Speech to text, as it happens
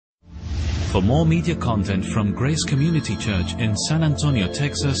For more media content from Grace Community Church in San Antonio,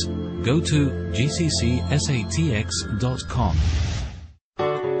 Texas, go to gccsatx.com.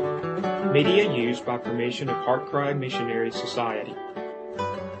 Media used by permission of Heartcry Missionary Society.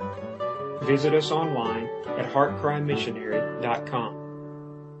 Visit us online at heartcrymissionary.com.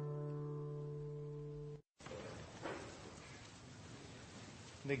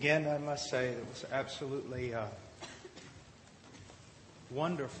 And again, I must say it was absolutely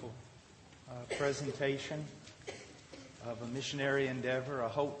wonderful presentation of a missionary endeavor, a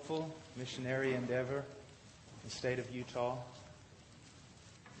hopeful missionary endeavor in the state of Utah.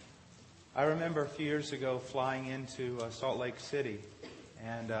 I remember a few years ago flying into Salt Lake City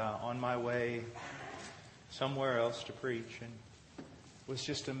and on my way somewhere else to preach, and was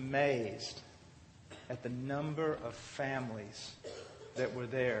just amazed at the number of families that were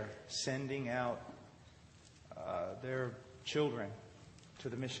there sending out their children to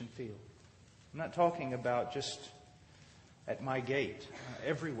the mission field. I'm not talking about just at my gate,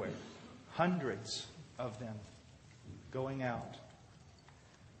 everywhere. Hundreds of them going out.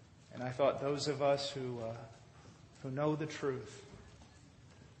 And I thought, those of us who know the truth,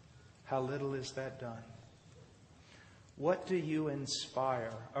 how little is that done? What do you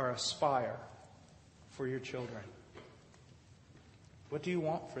inspire or aspire for your children? What do you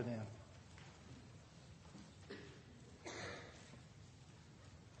want for them?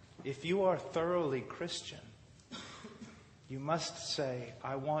 If you are thoroughly Christian, you must say,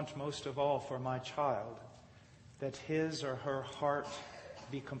 I want most of all for my child that his or her heart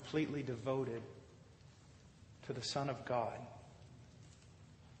be completely devoted to the Son of God.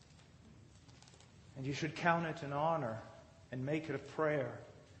 And you should count it an honor and make it a prayer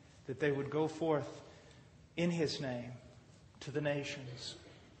that they would go forth in His name to the nations.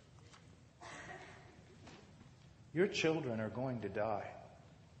 Your children are going to die.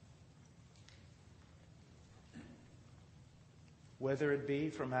 Whether it be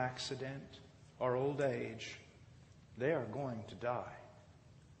from accident or old age, they are going to die.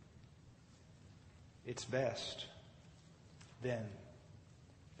 It's best then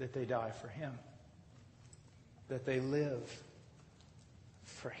that they die for Him, that they live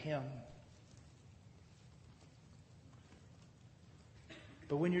for Him.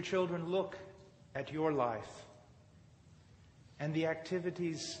 But when your children look at your life and the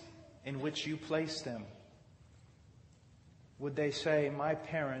activities in which you place them, would they say, my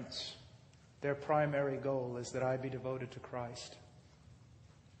parents, their primary goal is that I be devoted to Christ?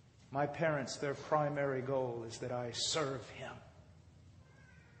 My parents, their primary goal is that I serve Him.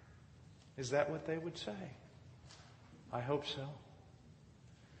 Is that what they would say? I hope so.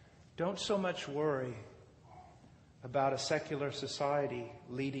 Don't so much worry about a secular society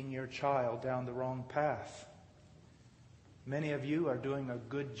leading your child down the wrong path. Many of you are doing a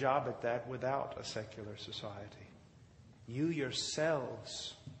good job at that without a secular society. You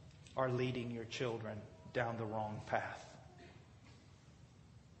yourselves are leading your children down the wrong path.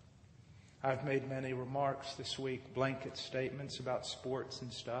 I've made many remarks this week, blanket statements about sports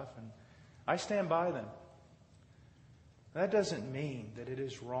and stuff, and I stand by them. That doesn't mean that it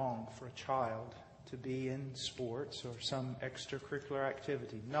is wrong for a child to be in sports or some extracurricular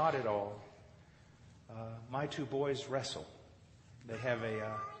activity. Not at all. My two boys wrestle. They have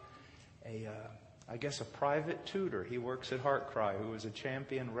I guess a private tutor. He works at Heartcry, who is a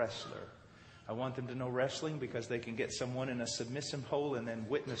champion wrestler. I want them to know wrestling because they can get someone in a submissive hole and then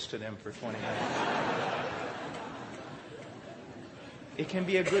witness to them for 20 minutes. It can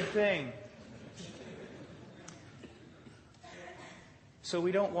be a good thing. So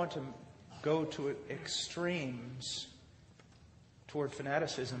we don't want to go to extremes toward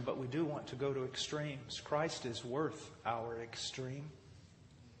fanaticism, but we do want to go to extremes. Christ is worth our extreme.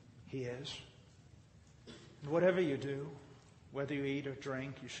 He is. And whatever you do, whether you eat or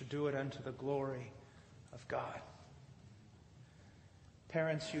drink, you should do it unto the glory of God.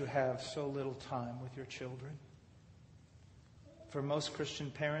 Parents, you have so little time with your children. For most Christian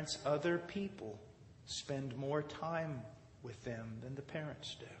parents, other people spend more time with them than the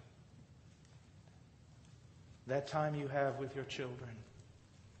parents do. That time you have with your children,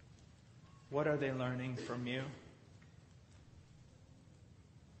 what are they learning from you?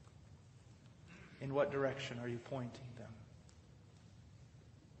 In what direction are you pointing them?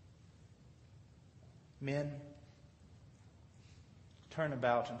 Men, turn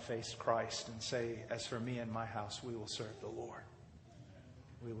about and face Christ and say, as for me and my house, we will serve the Lord.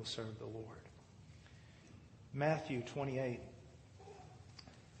 We will serve the Lord. Matthew 28,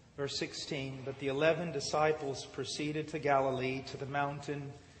 verse 16, but the 11 disciples proceeded to Galilee, to the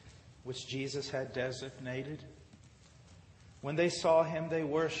mountain which Jesus had designated. When they saw him, they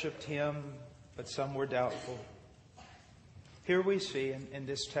worshipped him, but some were doubtful. Here we see in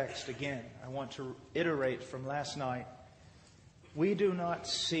this text again, I want to iterate from last night, we do not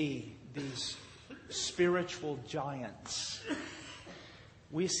see these spiritual giants.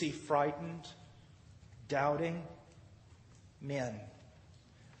 We see frightened, doubting men.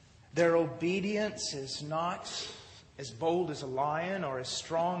 Their obedience is not as bold as a lion or as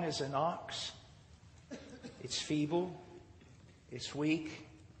strong as an ox. It's feeble, it's weak,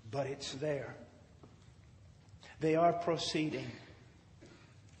 but it's there. They are proceeding.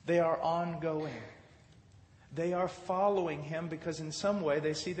 They are ongoing. They are following him because in some way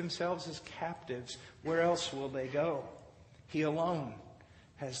they see themselves as captives. Where else will they go? He alone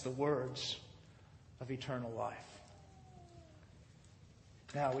has the words of eternal life.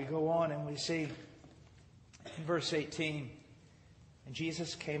 Now we go on and we see in verse 18, and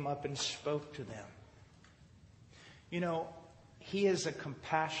Jesus came up and spoke to them. You know, he is a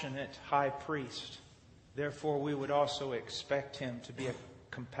compassionate high priest. Therefore, we would also expect him to be a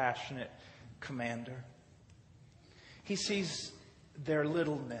compassionate commander. He sees their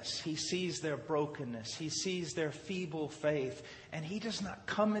littleness. He sees their brokenness. He sees their feeble faith. And he does not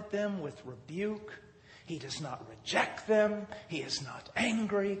come at them with rebuke. He does not reject them. He is not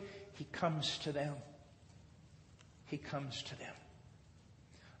angry. He comes to them. He comes to them.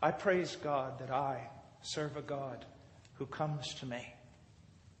 I praise God that I serve a God who comes to me.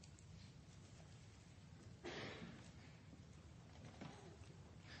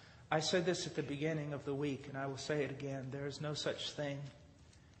 I said this at the beginning of the week, and I will say it again. There is no such thing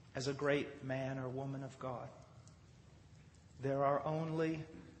as a great man or woman of God. There are only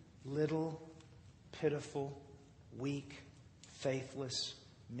little, pitiful, weak, faithless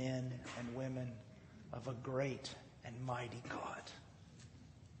men and women of a great and mighty God.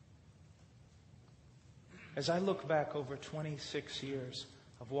 As I look back over 26 years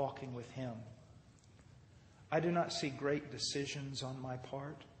of walking with Him, I do not see great decisions on my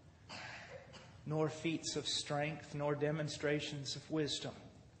part, nor feats of strength, nor demonstrations of wisdom.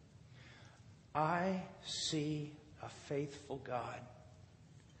 I see a faithful God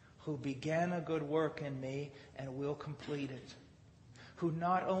who began a good work in me and will complete it, who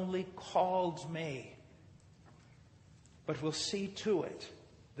not only called me, but will see to it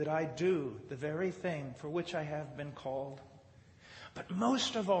that I do the very thing for which I have been called. But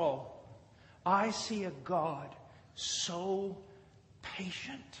most of all, I see a God so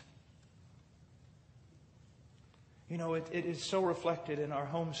patient. You know, it is so reflected in our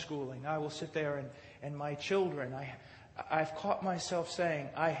homeschooling. I will sit there and my children, I've caught myself saying,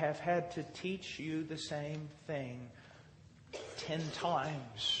 I have had to teach you the same thing 10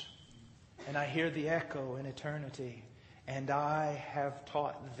 times. And I hear the echo in eternity. And I have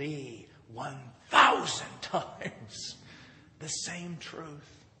taught thee 1,000 times the same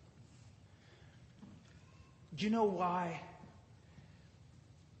truth. Do you know why?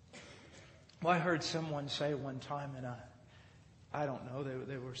 Well, I heard someone say one time, and I don't know,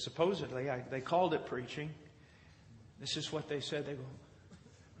 they were supposedly, they called it preaching. This is what they said. They go,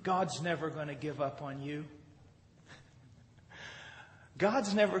 God's never going to give up on you.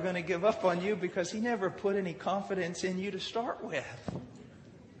 God's never going to give up on you because He never put any confidence in you to start with.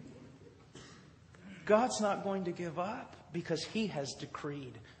 God's not going to give up because He has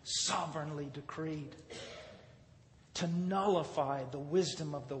decreed, sovereignly decreed, to nullify the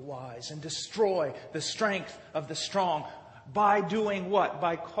wisdom of the wise and destroy the strength of the strong. By doing what?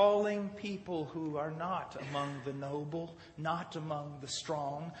 By calling people who are not among the noble, not among the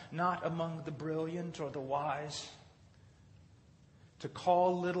strong, not among the brilliant or the wise, to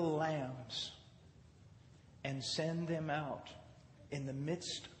call little lambs and send them out in the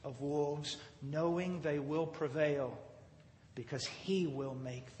midst of wolves, knowing they will prevail because He will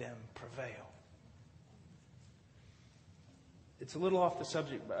make them prevail. It's a little off the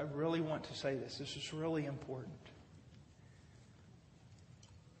subject, but I really want to say this. This is really important.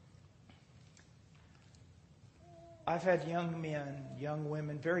 I've had young men, young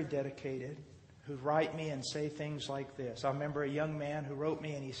women, very dedicated, who write me and say things like this. I remember a young man who wrote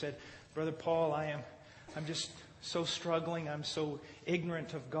me and he said, Brother Paul, I'm just so struggling. I'm so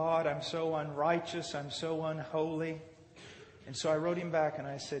ignorant of God. I'm so unrighteous. I'm so unholy. And so I wrote him back and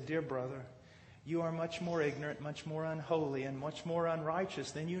I said, Dear brother, you are much more ignorant, much more unholy, and much more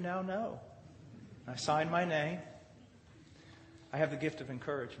unrighteous than you now know. I signed my name. I have the gift of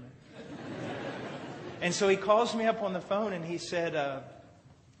encouragement. And so he calls me up on the phone and he said,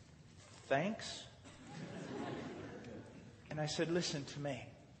 thanks. And I said, listen to me.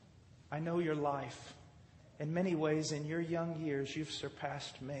 I know your life. In many ways, in your young years, you've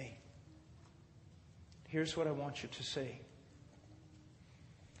surpassed me. Here's what I want you to see.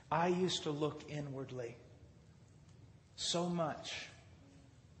 I used to look inwardly so much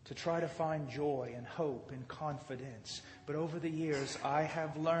to try to find joy and hope and confidence. But over the years, I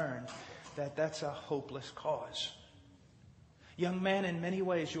have learned that that's a hopeless cause. Young man, in many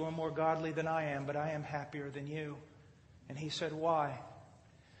ways you are more godly than I am, but I am happier than you. And he said, why?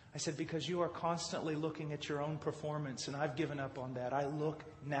 I said, because you are constantly looking at your own performance, and I've given up on that. I look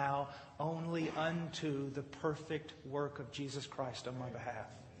now only unto the perfect work of Jesus Christ on my behalf.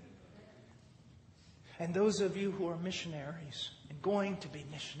 And those of you who are missionaries and going to be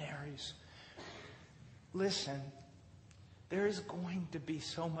missionaries, listen, there is going to be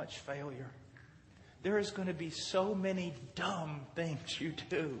so much failure. There is going to be so many dumb things you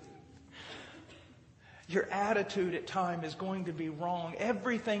do. Your attitude at times is going to be wrong.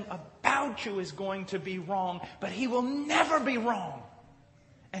 Everything about you is going to be wrong. But He will never be wrong.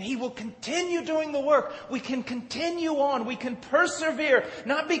 And He will continue doing the work. We can continue on. We can persevere.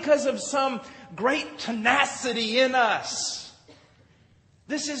 Not because of some great tenacity in us.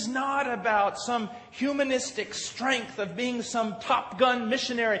 This is not about some humanistic strength of being some Top Gun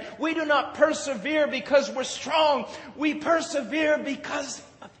missionary. We do not persevere because we're strong. We persevere because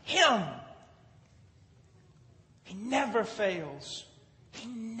of Him. He never fails. He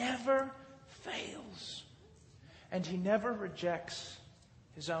never fails. And He never rejects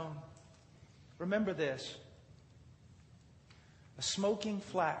His own. Remember this. A smoking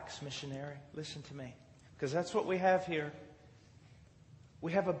flax missionary. Listen to me. Because that's what we have here.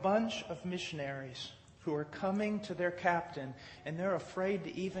 We have a bunch of missionaries who are coming to their captain, and they're afraid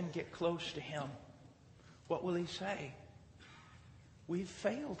to even get close to him. What will he say? We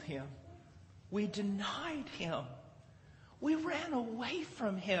failed him. We denied him. We ran away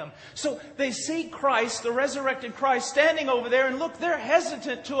from him. So they see Christ, the resurrected Christ, standing over there, and look, they're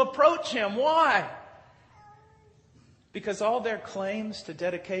hesitant to approach him. Why? Because all their claims to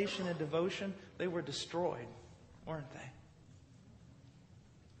dedication and devotion, they were destroyed, weren't they?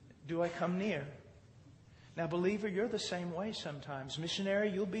 Do I come near? Now, believer, you're the same way sometimes. Missionary,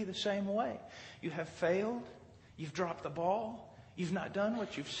 you'll be the same way. You have failed. You've dropped the ball. You've not done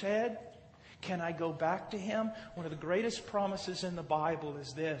what you've said. Can I go back to Him? One of the greatest promises in the Bible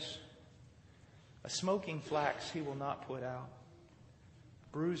is this. A smoking flax He will not put out.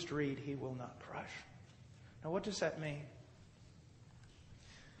 Bruised reed He will not crush. Now, what does that mean?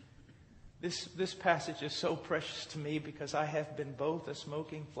 This passage is so precious to me because I have been both a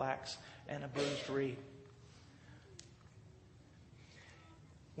smoking flax and a bruised reed.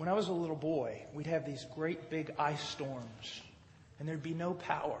 When I was a little boy, we'd have these great big ice storms, and there'd be no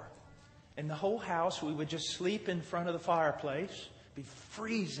power. In the whole house, we would just sleep in front of the fireplace, be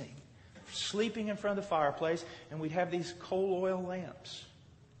freezing, sleeping in front of the fireplace, and we'd have these coal oil lamps.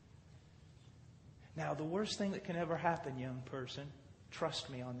 Now, the worst thing that can ever happen, young person, trust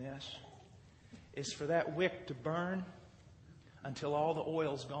me on this, is for that wick to burn until all the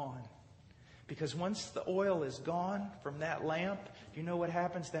oil's gone. Because once the oil is gone from that lamp, you know what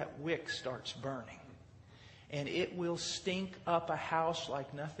happens? That wick starts burning. And it will stink up a house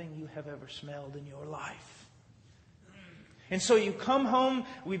like nothing you have ever smelled in your life. And so you come home,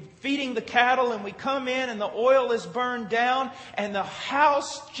 we're feeding the cattle, and we come in and the oil is burned down and the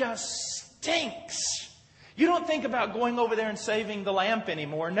house just stinks. You don't think about going over there and saving the lamp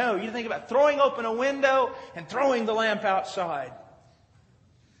anymore. No, you think about throwing open a window and throwing the lamp outside.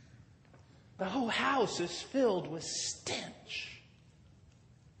 The whole house is filled with stench.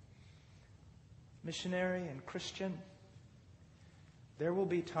 Missionary and Christian, there will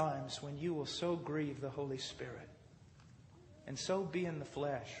be times when you will so grieve the Holy Spirit and so be in the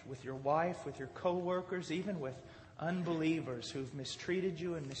flesh with your wife, with your co-workers, even with unbelievers who've mistreated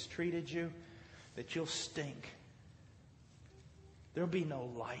you that you'll stink. There'll be no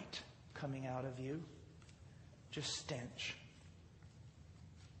light coming out of you, just stench.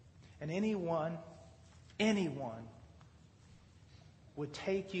 And anyone would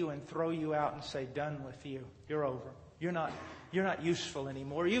take you and throw you out and say, done with you. You're over. You're not useful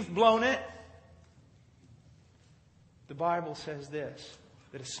anymore. You've blown it. The Bible says this,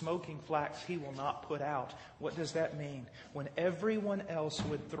 that a smoking flax He will not put out. What does that mean? When everyone else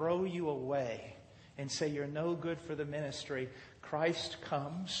would throw you away and say you're no good for the ministry, Christ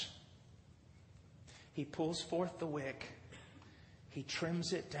comes. He pulls forth the wick. He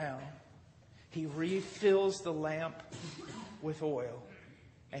trims it down. He refills the lamp with oil.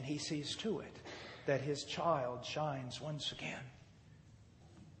 And He sees to it that His child shines once again.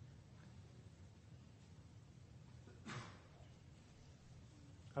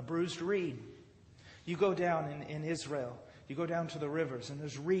 A bruised reed. You go down in Israel. You go down to the rivers and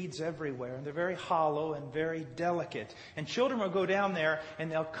there's reeds everywhere and they're very hollow and very delicate. And children will go down there and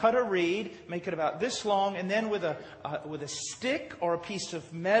they'll cut a reed, make it about this long, and then with a stick or a piece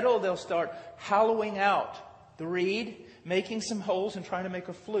of metal, they'll start hollowing out the reed, making some holes and trying to make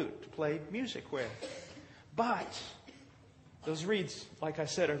a flute to play music with. But those reeds, like I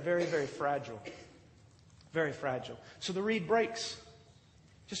said, are very, very fragile. Very fragile. So the reed breaks.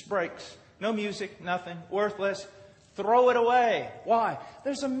 Just breaks. No music, nothing, worthless. Throw it away. Why?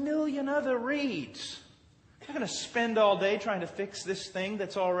 There's a million other reeds. You're not going to spend all day trying to fix this thing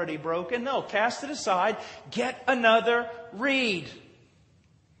that's already broken. No, cast it aside. Get another reed.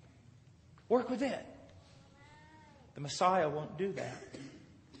 Work with it. The Messiah won't do that. It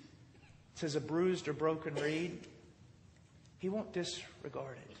says a bruised or broken reed. He won't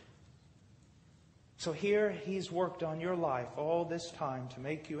disregard it. So here He's worked on your life all this time to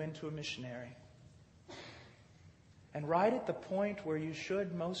make you into a missionary. And right at the point where you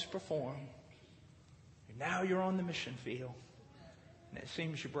should most perform, now you're on the mission field. And it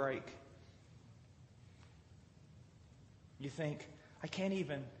seems you break. You think, I can't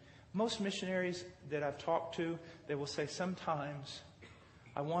even. Most missionaries that I've talked to, they will say sometimes,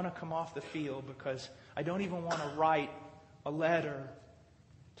 I want to come off the field because I don't even want to write a letter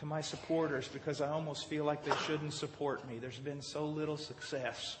to my supporters because I almost feel like they shouldn't support me. There's been so little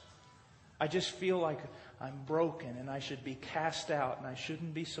success. I just feel like I'm broken and I should be cast out and I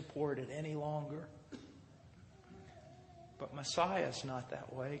shouldn't be supported any longer. But Messiah's not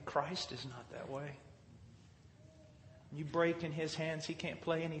that way. Christ is not that way. You break in His hands, He can't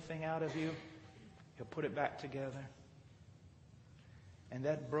play anything out of you. He'll put it back together. And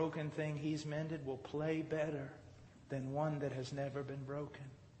that broken thing He's mended will play better than one that has never been broken.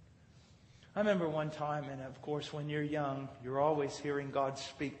 I remember one time, and of course when you're young, you're always hearing God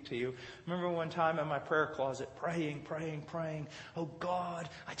speak to you. I remember one time in my prayer closet praying. Oh God,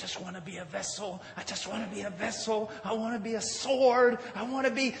 I just want to be a vessel. I just want to be a vessel. I want to be a sword. I want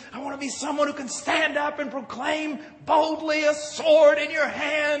to be someone who can stand up and proclaim boldly a sword in your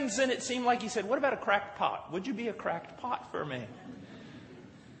hands. And it seemed like He said, what about a cracked pot? Would you be a cracked pot for me?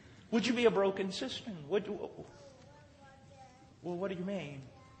 Would you be a broken cistern? Well, what do you mean?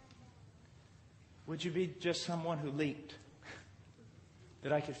 Would you be just someone who leaked?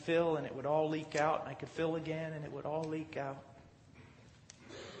 That I could fill and it would all leak out, and I could fill again and it would all leak out.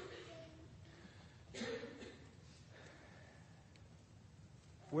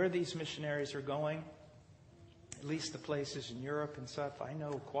 Where these missionaries are going, at least the places in Europe and stuff, I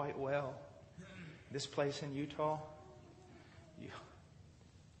know quite well. This place in Utah,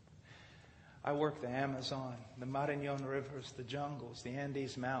 I work the Amazon, the Marañón rivers, the jungles, the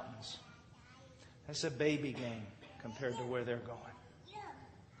Andes mountains. That's a baby game compared to where they're going.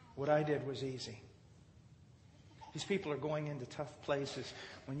 What I did was easy. These people are going into tough places.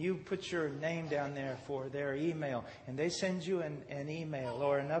 When you put your name down there for their email, and they send you an email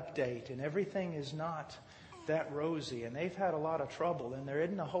or an update, and everything is not that rosy, and they've had a lot of trouble, and there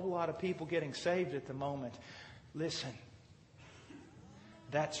isn't a whole lot of people getting saved at the moment. Listen,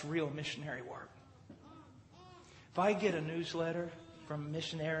 that's real missionary work. If I get a newsletter from a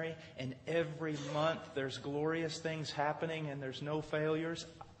missionary and every month there's glorious things happening and there's no failures,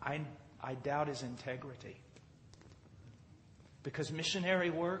 I doubt his integrity. Because missionary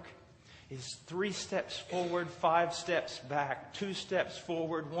work is 3 steps forward, 5 steps back, 2 steps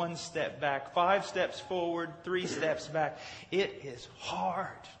forward, 1 step back, 5 steps forward, 3 steps back. It is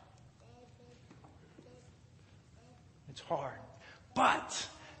hard. It's hard. But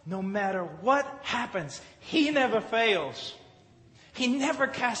no matter what happens, He never fails. He never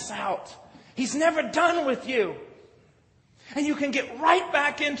casts out. He's never done with you. And you can get right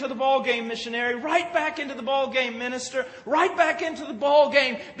back into the ball game, missionary, right back into the ball game, minister, right back into the ball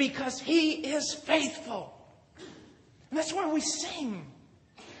game, because He is faithful. And that's why we sing.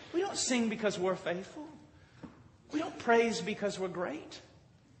 We don't sing because we're faithful. We don't praise because we're great.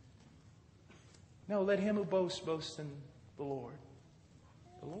 No, let him who boasts, boast in the Lord.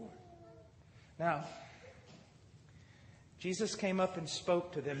 The Lord. Now, Jesus came up and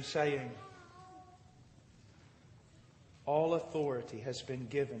spoke to them, saying, all authority has been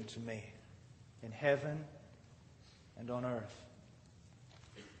given to me in heaven and on earth.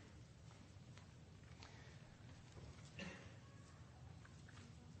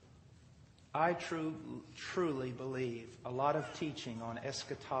 I truly believe a lot of teaching on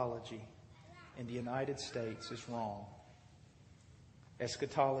eschatology in the United States is wrong.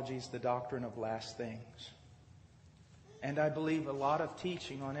 Eschatology is the doctrine of last things. And I believe a lot of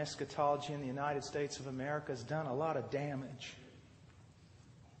teaching on eschatology in the United States of America has done a lot of damage.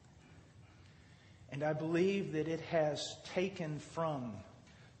 And I believe that it has taken from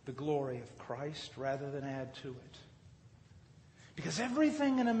the glory of Christ rather than add to it. Because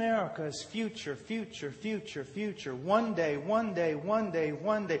everything in America is future, future, future, future. One day, one day, one day,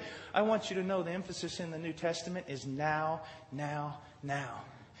 one day. I want you to know the emphasis in the New Testament is now, now, now.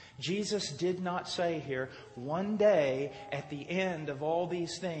 Jesus did not say here, one day at the end of all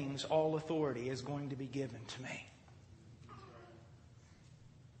these things, all authority is going to be given to me.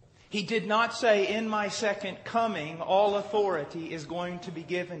 He did not say, in my second coming, all authority is going to be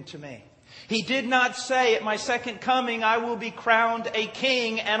given to me. He did not say, at my second coming, I will be crowned a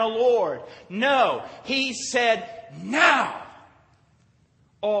king and a Lord. No, He said, now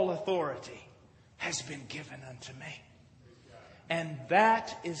all authority has been given unto me. And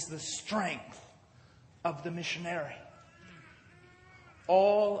that is the strength of the missionary.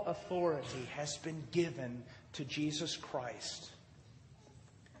 All authority has been given to Jesus Christ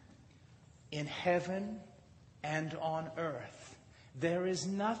in heaven and on earth. There is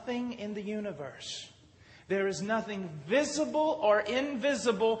nothing in the universe, there is nothing visible or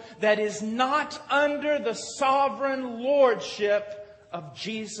invisible that is not under the sovereign lordship of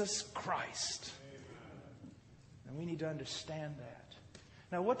Jesus Christ. And we need to understand that.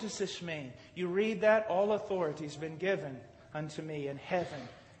 Now, what does this mean? You read that, all authority has been given unto me in heaven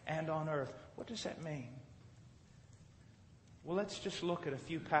and on earth. What does that mean? Well, let's just look at a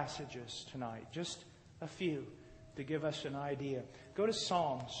few passages tonight. Just a few to give us an idea. Go to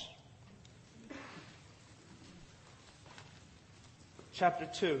Psalms. Chapter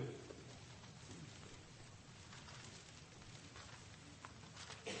 2.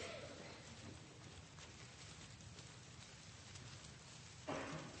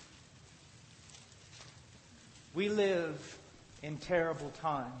 We live in terrible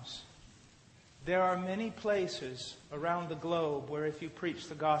times. There are many places around the globe where if you preach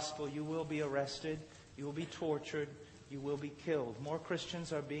the gospel, you will be arrested, you will be tortured, you will be killed. More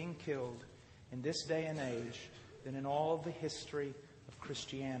Christians are being killed in this day and age than in all of the history of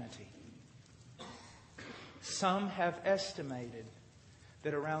Christianity. Some have estimated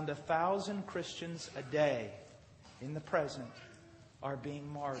that around 1,000 Christians a day in the present are being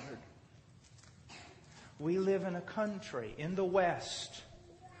martyred. We live in a country in the West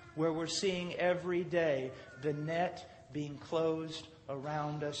where we're seeing every day the net being closed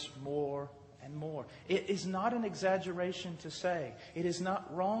around us more and more. It is not an exaggeration to say, it is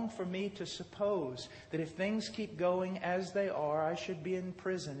not wrong for me to suppose that if things keep going as they are, I should be in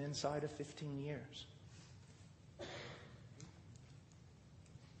prison inside of 15 years.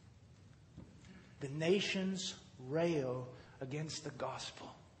 The nations rail against the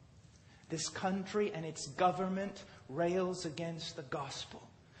gospel. This country and its government rails against the gospel.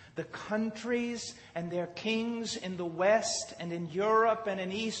 The countries and their kings in the West and in Europe and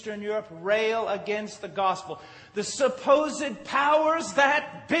in Eastern Europe rail against the gospel. The supposed powers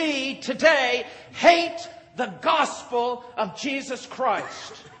that be today hate the gospel of Jesus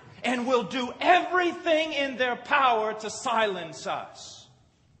Christ and will do everything in their power to silence us.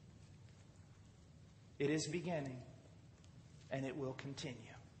 It is beginning and it will continue.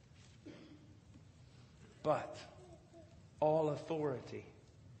 But all authority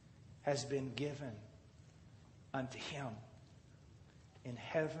has been given unto Him in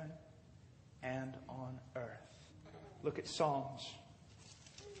heaven and on earth. Look at Psalms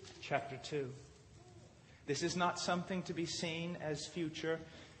chapter 2. This is not something to be seen as future.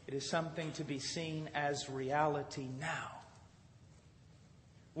 It is something to be seen as reality now.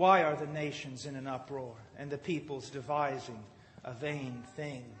 Why are the nations in an uproar and the peoples devising a vain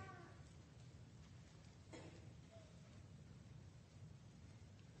thing?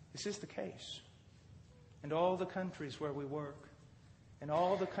 This is the case. In all the countries where we work, in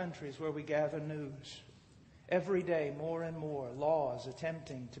all the countries where we gather news, every day more and more laws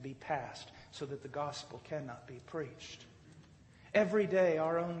attempting to be passed so that the gospel cannot be preached. Every day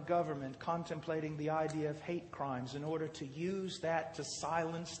our own government contemplating the idea of hate crimes in order to use that to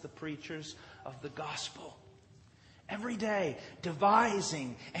silence the preachers of the gospel. Every day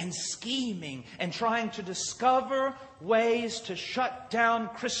devising and scheming and trying to discover ways to shut down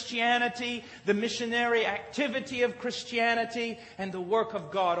Christianity, the missionary activity of Christianity, and the work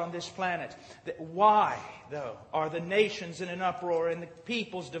of God on this planet. Why, though, are the nations in an uproar and the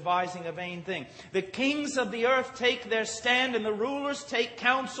peoples devising a vain thing? The kings of the earth take their stand and the rulers take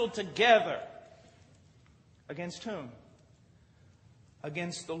counsel together. Against whom?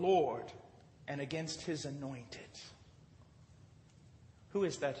 Against the Lord and against His anointed. Who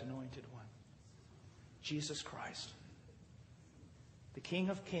is that anointed one? Jesus Christ, the King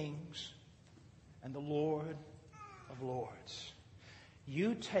of Kings and the Lord of Lords.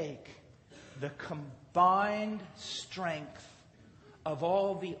 You take the combined strength of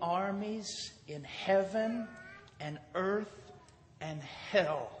all the armies in heaven and earth and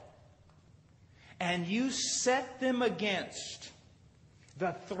hell. And you set them against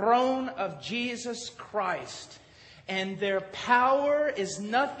the throne of Jesus Christ. And their power is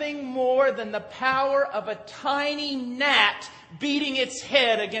nothing more than the power of a tiny gnat beating its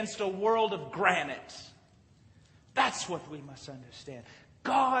head against a world of granite. That's what we must understand.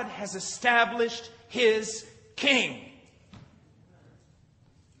 God has established His king.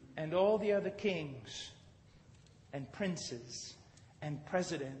 And all the other kings and princes and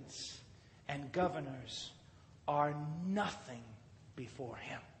presidents and governors are nothing before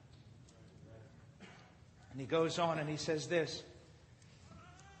Him. And He goes on and He says this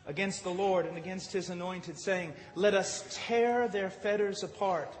against the Lord and against His anointed, saying, let us tear their fetters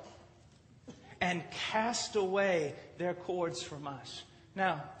apart and cast away their cords from us.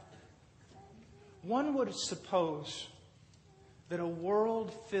 Now, one would suppose that a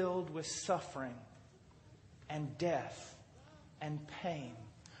world filled with suffering and death and pain,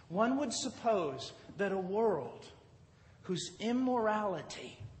 one would suppose that a world whose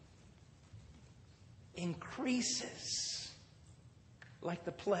immorality increases like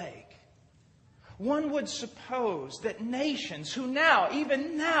the plague, one would suppose that nations who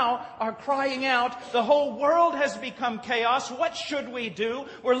even now, are crying out, the whole world has become chaos. What should we do?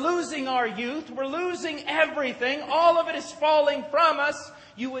 We're losing our youth. We're losing everything. All of it is falling from us.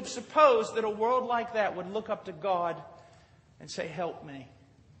 You would suppose that a world like that would look up to God and say, help me.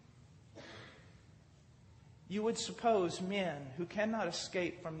 You would suppose men who cannot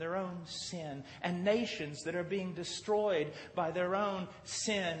escape from their own sin and nations that are being destroyed by their own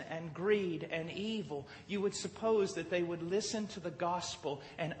sin and greed and evil, you would suppose that they would listen to the gospel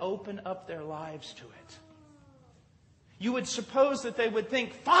and open up their lives to it. You would suppose that they would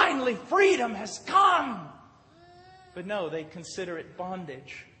think, finally, freedom has come. But no, they consider it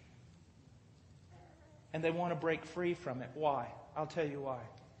bondage. And they want to break free from it. Why? I'll tell you why.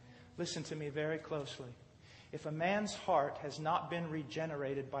 Listen to me very closely. If a man's heart has not been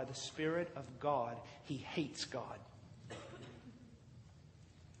regenerated by the Spirit of God, he hates God.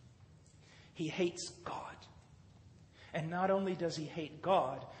 He hates God. And not only does he hate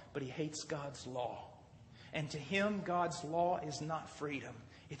God, but he hates God's law. And to him, God's law is not freedom.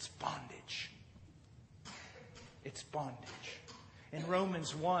 It's bondage. It's bondage. In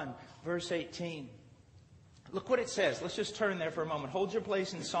Romans 1, verse 18, look what it says. Let's just turn there for a moment. Hold your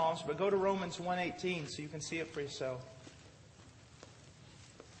place in Psalms, but go to Romans 1:18 so you can see it for yourself.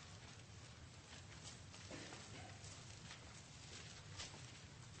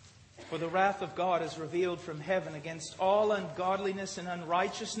 For the wrath of God is revealed from heaven against all ungodliness and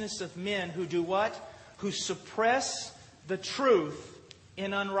unrighteousness of men who do what? Who suppress the truth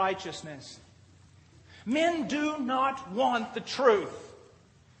in unrighteousness. Men do not want the truth.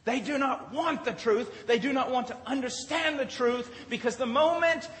 They do not want the truth. They do not want to understand the truth, because the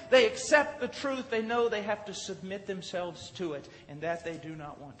moment they accept the truth, they know they have to submit themselves to it. And that they do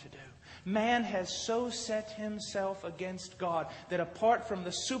not want to do. Man has so set himself against God that apart from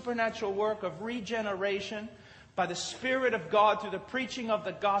the supernatural work of regeneration by the Spirit of God through the preaching of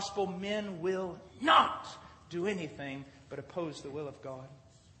the gospel, men will not do anything but oppose the will of God.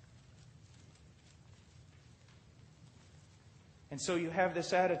 And so you have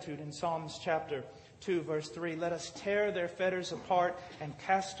this attitude in Psalms chapter 2, verse 3. Let us tear their fetters apart and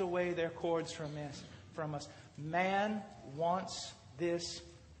cast away their cords from us. Man wants this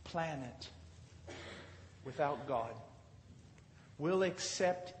planet without God. Will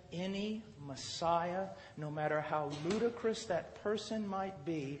accept any Messiah, no matter how ludicrous that person might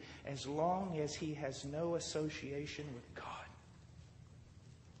be, as long as he has no association with God.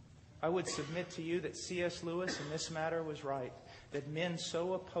 I would submit to you that C.S. Lewis in this matter was right. That men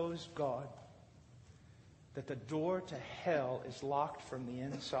so opposed God that the door to hell is locked from the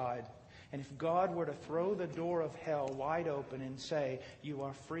inside. And if God were to throw the door of hell wide open and say, you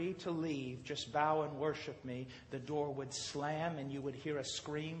are free to leave, just bow and worship me, the door would slam and you would hear a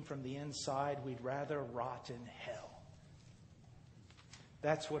scream from the inside, we'd rather rot in hell.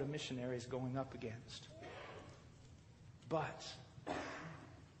 That's what a missionary is going up against. But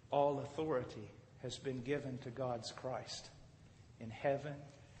all authority has been given to God's Christ in heaven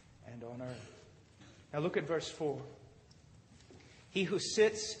and on earth. Now look at verse 4. He who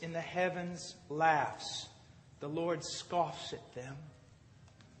sits in the heavens laughs. The Lord scoffs at them.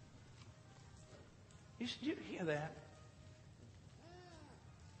 Did you hear that?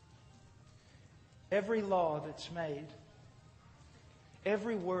 Every law that's made,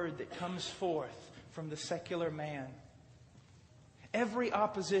 every word that comes forth from the secular man, Every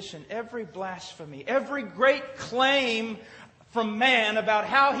opposition, every blasphemy, every great claim from man about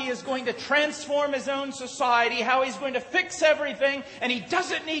how he is going to transform his own society, how he's going to fix everything, and he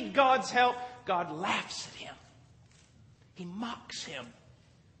doesn't need God's help, God laughs at him. He mocks him.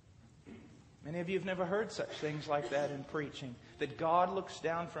 Many of you have never heard such things like that in preaching. That God looks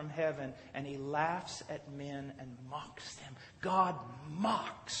down from heaven and He laughs at men and mocks them. God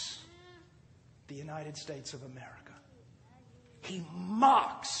mocks the United States of America. He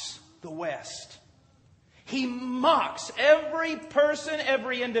mocks the West. He mocks every person,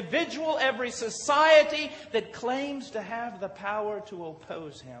 every individual, every society that claims to have the power to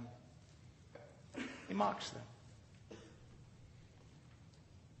oppose Him. He mocks them.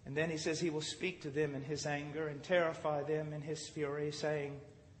 And then He says He will speak to them in His anger and terrify them in His fury, saying,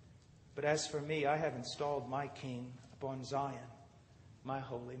 "But as for me, I have installed my King upon Zion, my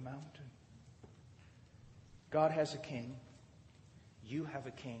holy mountain." God has a king. You have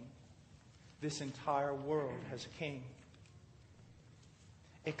a king. This entire world has a king.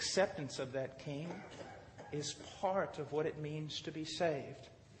 Acceptance of that king is part of what it means to be saved.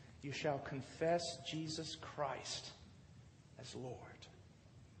 You shall confess Jesus Christ as Lord.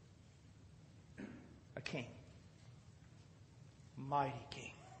 A king. Mighty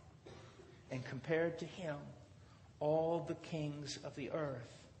king. And compared to Him, all the kings of the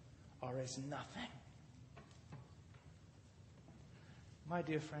earth are as nothing. My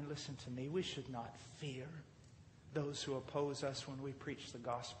dear friend, listen to me. We should not fear those who oppose us when we preach the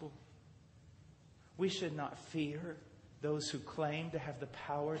gospel. We should not fear those who claim to have the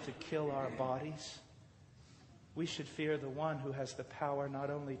power to kill our bodies. We should fear the one who has the power not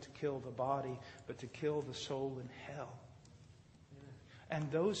only to kill the body, but to kill the soul in hell. And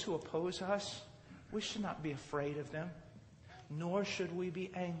those who oppose us, we should not be afraid of them, nor should we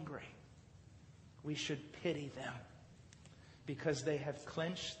be angry. We should pity them, because they have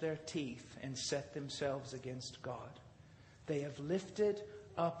clenched their teeth and set themselves against God. They have lifted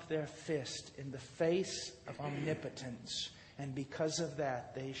up their fist in the face of omnipotence, and because of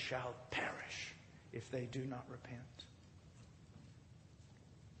that they shall perish if they do not repent.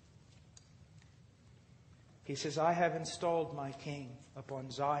 He says, "I have installed my King upon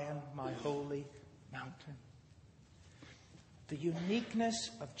Zion, my holy mountain." The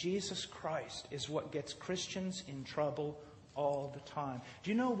uniqueness of Jesus Christ is what gets Christians in trouble all the time.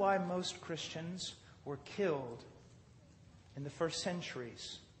 Do you know why most Christians were killed in the first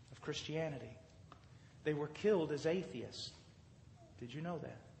centuries of Christianity? They were killed as atheists. Did you know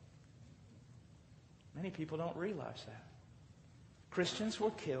that? Many people don't realize that. Christians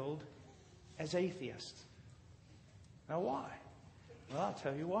were killed as atheists. Now why? Well, I'll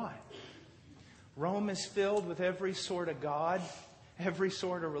tell you why. Rome is filled with every sort of god, every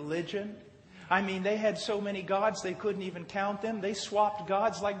sort of religion. I mean, they had so many gods they couldn't even count them. They swapped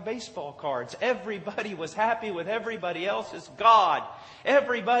gods like baseball cards. Everybody was happy with everybody else's god.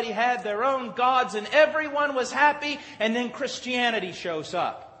 Everybody had their own gods and everyone was happy. And then Christianity shows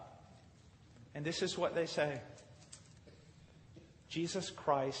up. And this is what they say: Jesus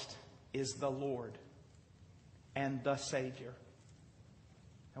Christ is the Lord and the Savior.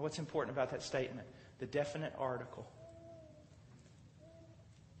 Now, what's important about that statement? The definite article.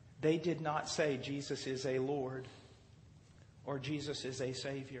 They did not say Jesus is a Lord or Jesus is a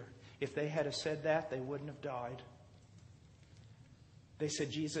Savior. If they had said that, they wouldn't have died. They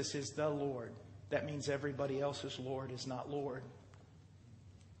said Jesus is the Lord. That means everybody else's Lord is not Lord.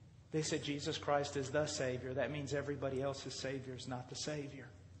 They said Jesus Christ is the Savior. That means everybody else's Savior is not the Savior.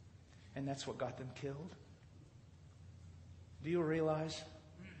 And that's what got them killed. Do you realize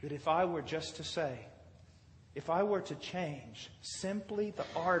that if I were just to say, if I were to change simply the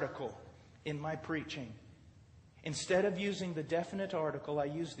article in my preaching, instead of using the definite article, I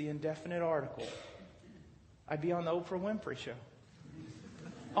use the indefinite article, I'd be on the Oprah Winfrey Show.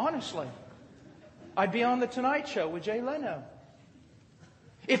 Honestly. I'd be on the Tonight Show with Jay Leno.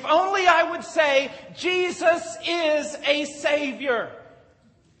 If only I would say, Jesus is a Savior.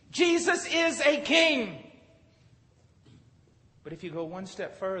 Jesus is a King. But if you go one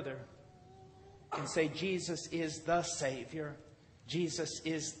step further and say Jesus is the Savior, Jesus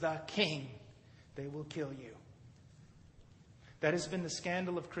is the King, they will kill you. That has been the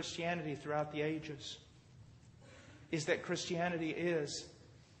scandal of Christianity throughout the ages, is that Christianity is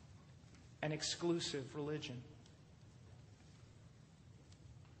an exclusive religion.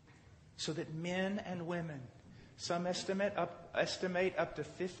 So that men and women, some estimate up to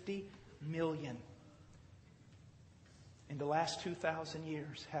 50 million in the last 2,000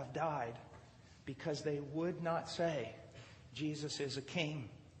 years have died because they would not say Jesus is a king.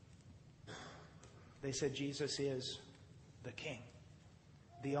 They said Jesus is the King.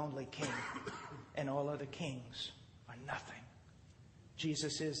 the only King, and all other kings are nothing.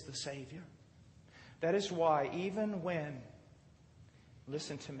 Jesus is the Savior. That is why even when,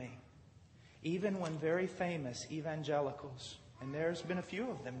 listen to me, even when very famous evangelicals, and there's been a few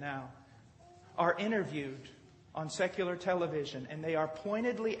of them now, are interviewed on secular television, and they are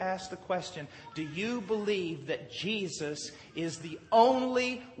pointedly asked the question, do you believe that Jesus is the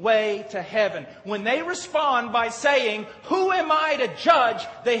only way to heaven? When they respond by saying, who am I to judge?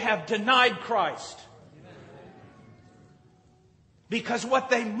 They have denied Christ. Because what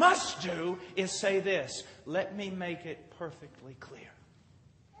they must do is say this, let me make it perfectly clear.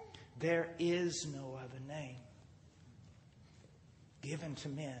 There is no other name given to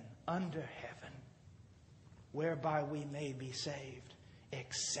men under heaven whereby we may be saved,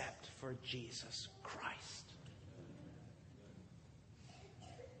 except for Jesus Christ.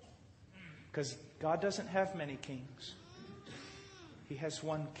 Because God doesn't have many kings. He has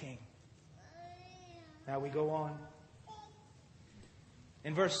one King. Now we go on.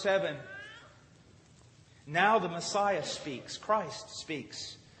 In verse 7, now the Messiah speaks, Christ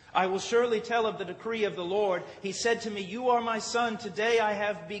speaks. I will surely tell of the decree of the Lord. He said to me, you are my son, today I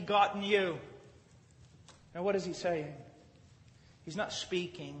have begotten you. Now what is he saying? He's not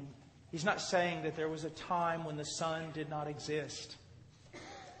speaking. He's not saying that there was a time when the Son did not exist.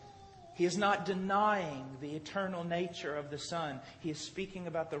 He is not denying the eternal nature of the Son. He is speaking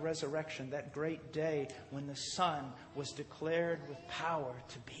about the resurrection, that great day when the Son was declared with power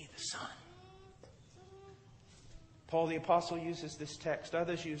to be the Son. Paul the Apostle uses this text.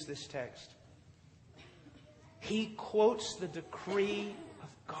 Others use this text. He quotes the decree of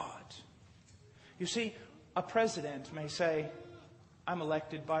God. You see, a president may say, I'm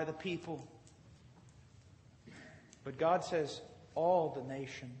elected by the people. But God says, all the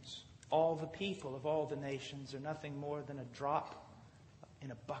nations, all the people of all the nations are nothing more than a drop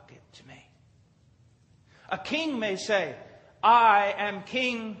in a bucket to me. A king may say, I am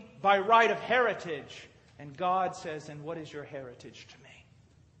king by right of heritage. And God says, and what is your heritage to me?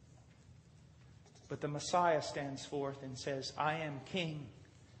 But the Messiah stands forth and says, I am king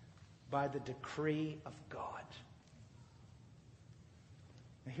by the decree of God.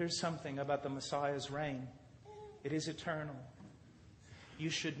 Now here's something about the Messiah's reign. It is eternal. You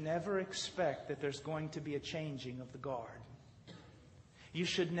should never expect that there's going to be a changing of the guard. You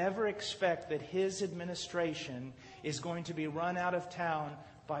should never expect that His administration is going to be run out of town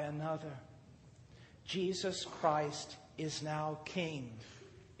by another. Jesus Christ is now King,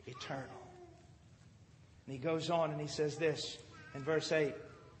 eternal. And He goes on and He says this in verse 8.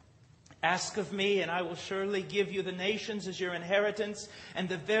 Ask of me, and I will surely give you the nations as your inheritance, and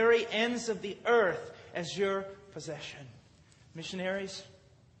the very ends of the earth as your possession. Missionaries,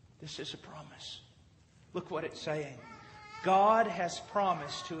 this is a promise. Look what it's saying. God has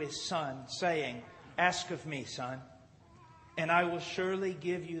promised to His Son, saying, ask of me, son, and I will surely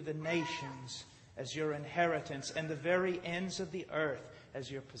give you the nations as your inheritance, and the very ends of the earth as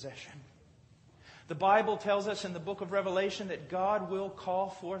your possession. The Bible tells us in the book of Revelation that God will call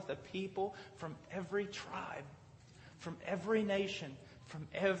forth a people from every tribe, from every nation, from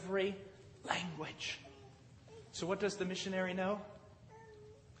every language. So what does the missionary know?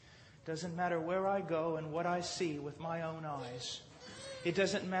 Doesn't matter where I go and what I see with my own eyes. It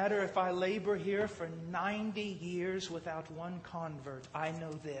doesn't matter if I labor here for 90 years without one convert. I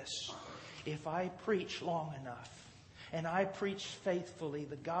know this. If I preach long enough, and I preach faithfully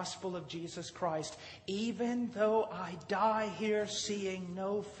the gospel of Jesus Christ, even though I die here seeing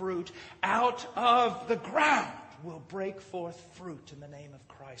no fruit, out of the ground will break forth fruit in the name of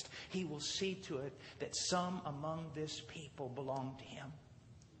Christ. He will see to it that some among this people belong to Him.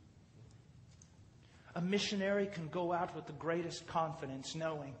 A missionary can go out with the greatest confidence,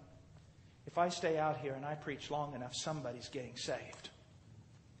 knowing if I stay out here and I preach long enough, somebody's getting saved.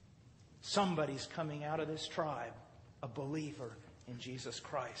 Somebody's coming out of this tribe a believer in Jesus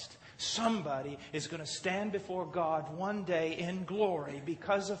Christ. Somebody is going to stand before God one day in glory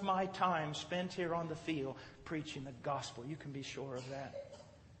because of my time spent here on the field preaching the gospel. You can be sure of that.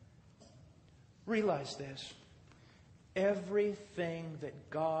 Realize this. Everything that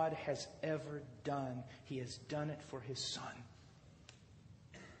God has ever done, He has done it for His Son.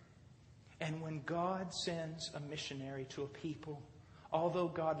 And when God sends a missionary to a people, although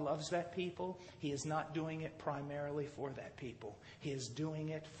God loves that people, He is not doing it primarily for that people. He is doing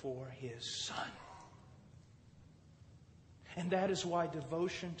it for His Son. And that is why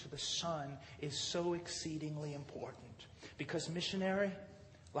devotion to the Son is so exceedingly important. Because missionary,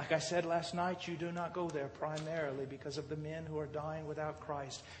 like I said last night, you do not go there primarily because of the men who are dying without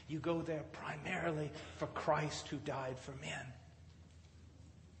Christ. You go there primarily for Christ who died for men.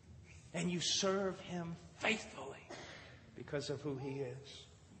 And you serve Him faithfully because of who He is.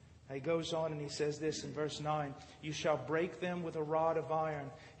 He goes on and he says this in verse 9. You shall break them with a rod of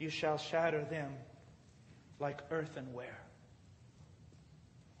iron. You shall shatter them like earthenware.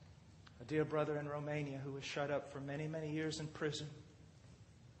 A dear brother in Romania who was shut up for many, many years in prison.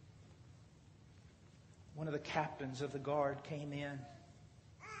 One of the captains of the guard came in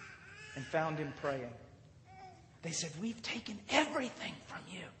and found him praying. They said, we've taken everything from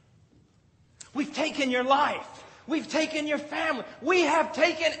you. We've taken your life. We've taken your family. We have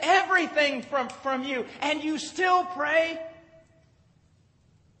taken everything from you. And you still pray?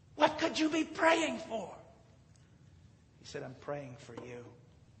 What could you be praying for? He said, I'm praying for you.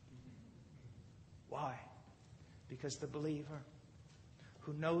 Why? Because the believer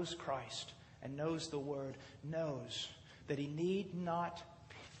who knows Christ and knows the Word knows that he need not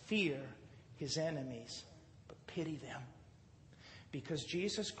fear his enemies, but pity them. Because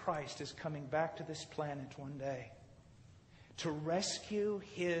Jesus Christ is coming back to this planet one day to rescue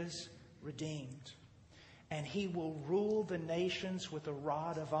His redeemed. And He will rule the nations with a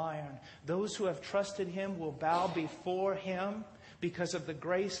rod of iron. Those who have trusted Him will bow before Him because of the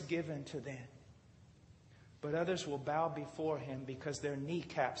grace given to them. But others will bow before Him because their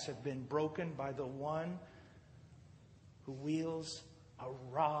kneecaps have been broken by the one who wields a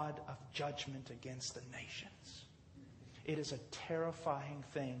rod of judgment against the nations. It is a terrifying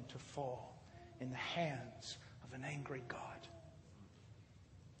thing to fall in the hands of an angry God.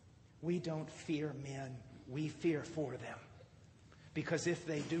 We don't fear men, we fear for them. Because if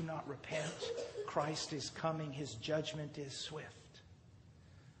they do not repent, Christ is coming, His judgment is swift.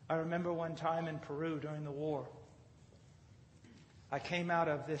 I remember one time in Peru during the war, I came out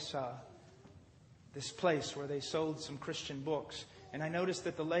of this place where they sold some Christian books. And I noticed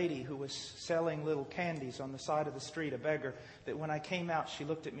that the lady who was selling little candies on the side of the street, a beggar, that when I came out, she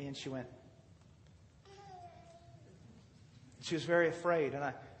looked at me and she went. She was very afraid.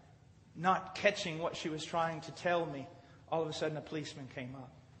 And not catching what she was trying to tell me, all of a sudden a policeman came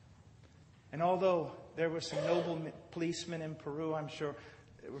up. And although there were some noble policemen in Peru, I'm sure,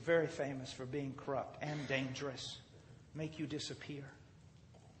 they were very famous for being corrupt and dangerous. Make you disappear.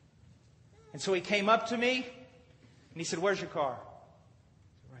 And so he came up to me and he said, where's your car?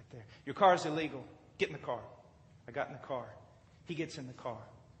 Right there. Your car is illegal. Get in the car. I got in the car. He gets in the car.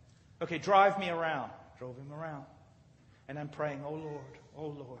 Okay, drive me around. Drove him around. And I'm praying, oh Lord, oh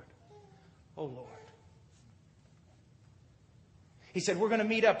Lord, oh Lord. He said, we're going to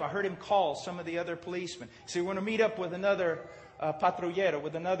meet up. I heard him call some of the other policemen. He said, we're going to meet up with another patrullero,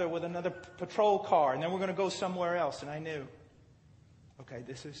 with another patrol car. And then we're going to go somewhere else. And I knew, okay,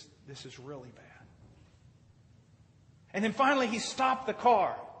 this is really bad. And then finally he stopped the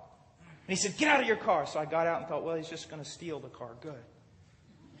car. And he said, get out of your car. So I got out and thought, well, he's just going to steal the car. Good.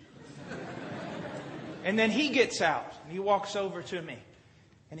 And then he gets out. And he walks over to me.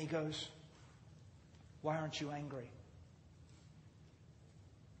 And he goes, why aren't you angry?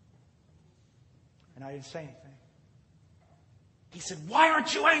 And I didn't say anything. He said, why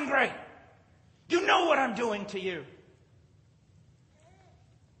aren't you angry? You know what I'm doing to you.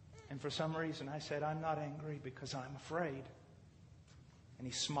 And for some reason I said, I'm not angry because I'm afraid. And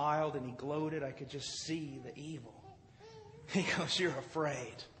he smiled and he gloated. I could just see the evil. He goes, you're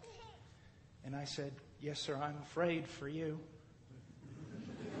afraid. And I said, yes, sir, I'm afraid for you.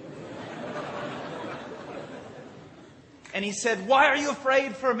 And he said, why are you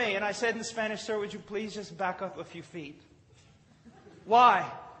afraid for me? And I said in Spanish, sir, would you please just back up a few feet? Why?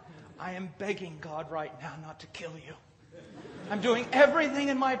 I am begging God right now not to kill you. I'm doing everything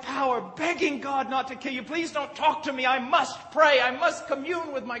in my power, begging God not to kill you. Please don't talk to me. I must pray. I must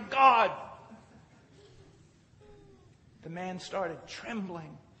commune with my God. The man started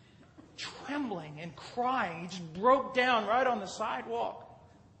trembling and crying. He just broke down right on the sidewalk.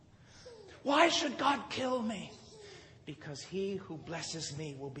 Why should God kill me? Because he who blesses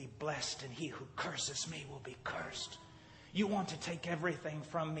me will be blessed, and he who curses me will be cursed. You want to take everything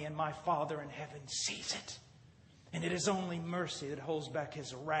from me, and my Father in heaven sees it. And it is only mercy that holds back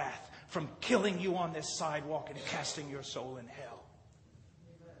His wrath from killing you on this sidewalk and casting your soul in hell.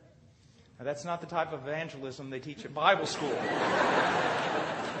 Now, that's not the type of evangelism they teach at Bible school.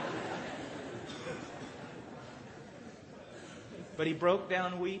 But he broke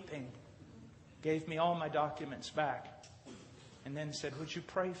down weeping, gave me all my documents back, and then said, would you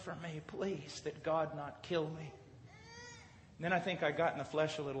pray for me, please, that God not kill me? And then I think I got in the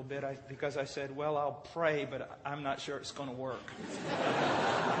flesh a little bit because I said, well, I'll pray, but I'm not sure it's going to work.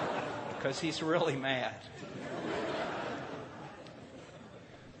 Because he's really mad.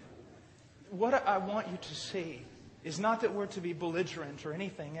 What I want you to see is not that we're to be belligerent or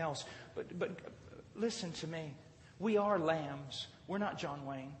anything else. But listen to me. We are lambs. We're not John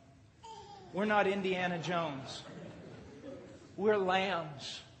Wayne. We're not Indiana Jones. We're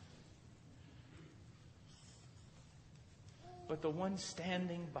lambs. But the one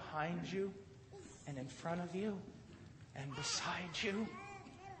standing behind you and in front of you and beside you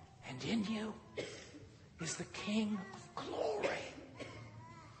and in you is the King of glory.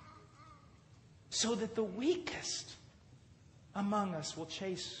 So that the weakest among us will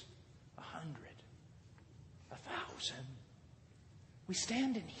chase 100, 1,000. We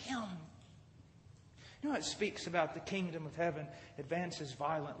stand in Him. You know, it speaks about the kingdom of heaven advances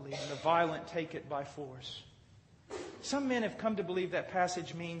violently, and the violent take it by force. Some men have come to believe that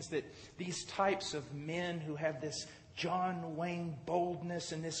passage means that these types of men who have this John Wayne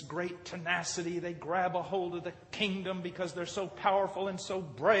boldness and this great tenacity, they grab a hold of the kingdom because they're so powerful and so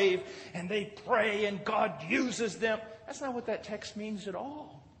brave, and they pray and God uses them. That's not what that text means at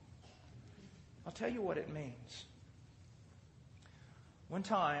all. I'll tell you what it means. One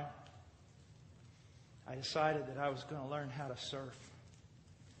time, I decided that I was going to learn how to surf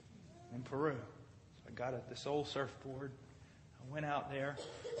in Peru. So I got this old surfboard. I went out there,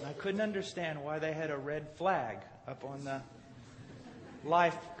 and I couldn't understand why they had a red flag up on the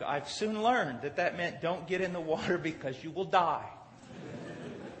life. I've soon learned that meant don't get in the water because you will die.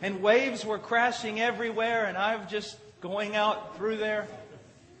 And waves were crashing everywhere, and I was just going out through there.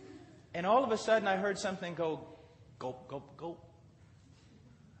 And all of a sudden, I heard something go, gulp, gulp, gulp.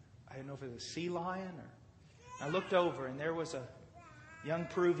 I didn't know if it was a sea lion or... I looked over, and there was a young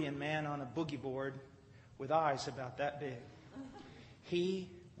Peruvian man on a boogie board with eyes about that big. He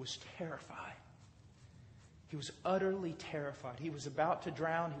was terrified. He was utterly terrified. He was about to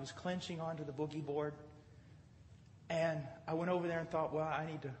drown. He was clenching onto the boogie board. And I went over there and thought, well, I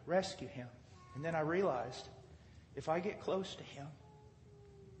need to rescue him. And then I realized, if I get close to him,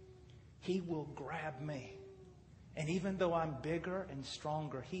 he will grab me. And even though I'm bigger and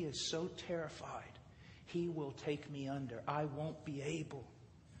stronger, he is so terrified, he will take me under. I won't be able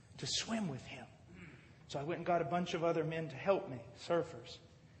to swim with him. So I went and got a bunch of other men to help me, surfers.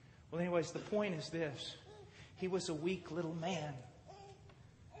 Well, anyways, the point is this. He was a weak little man.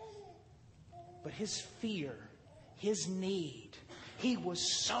 But his fear, his need, he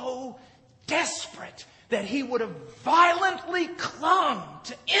was so desperate that he would have violently clung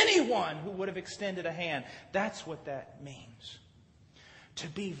to anyone who would have extended a hand. That's what that means. To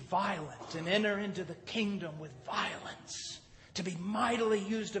be violent and enter into the kingdom with violence. To be mightily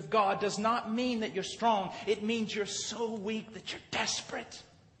used of God does not mean that you're strong. It means you're so weak that you're desperate.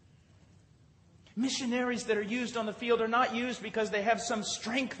 Missionaries that are used on the field are not used because they have some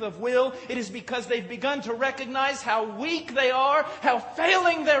strength of will. It is because they've begun to recognize how weak they are, how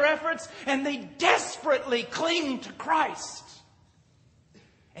failing their efforts, and they desperately cling to Christ.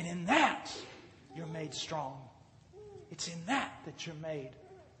 And in that, you're made strong. It's in that you're made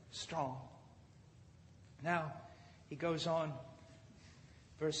strong. Now, he goes on,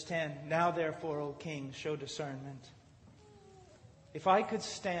 verse 10, now therefore, O King, show discernment. If I could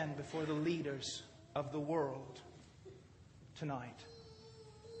stand before the leaders of the world tonight,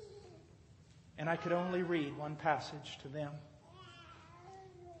 and I could only read one passage to them,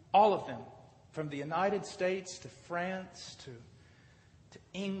 all of them, from the United States to France to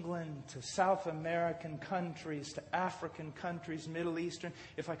England to South American countries to African countries, Middle Eastern,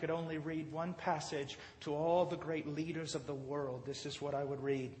 if I could only read one passage to all the great leaders of the world, this is what I would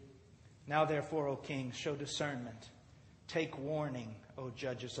read. Now therefore, O King, show discernment. Take warning, O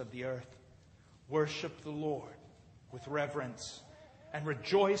judges of the earth. Worship the Lord with reverence and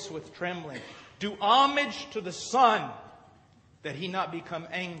rejoice with trembling. Do homage to the Son, that he not become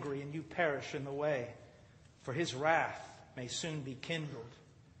angry and you perish in the way. For his wrath may soon be kindled.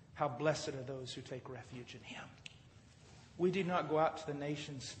 How blessed are those who take refuge in him. We do not go out to the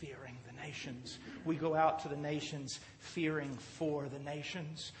nations fearing the nations. We go out to the nations fearing for the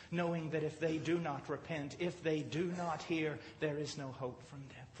nations, knowing that if they do not repent, if they do not hear, there is no hope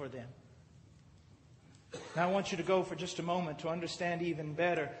for them. Now I want you to go for just a moment to understand even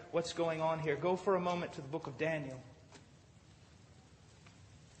better what's going on here. Go for a moment to the book of Daniel.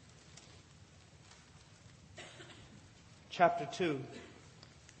 Chapter 2,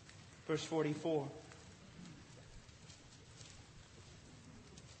 verse 44.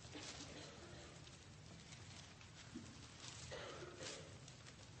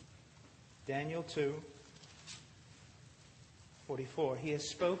 Daniel 2, 44. He has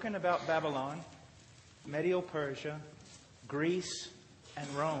spoken about Babylon, Medo-Persia, Greece, and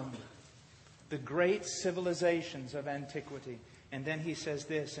Rome, the great civilizations of antiquity. And then he says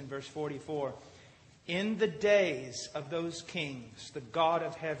this in verse 44. In the days of those kings, the God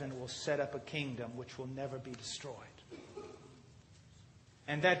of heaven will set up a kingdom which will never be destroyed.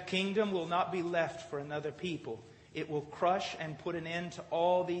 And that kingdom will not be left for another people. It will crush and put an end to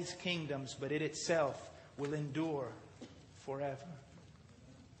all these kingdoms, but it itself will endure forever.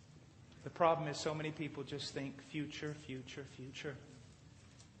 The problem is so many people just think future, future, future.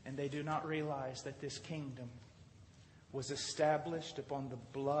 And they do not realize that this kingdom was established upon the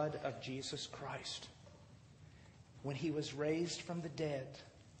blood of Jesus Christ. When He was raised from the dead,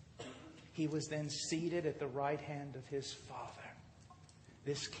 He was then seated at the right hand of His Father.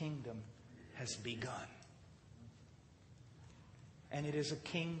 This kingdom has begun. And it is a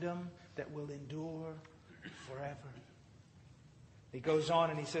kingdom that will endure forever. He goes on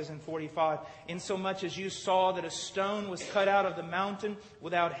and he says in 45, insomuch as you saw that a stone was cut out of the mountain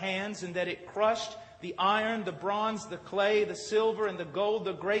without hands, and that it crushed the iron, the bronze, the clay, the silver, and the gold,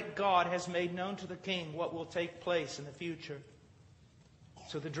 the great God has made known to the king what will take place in the future.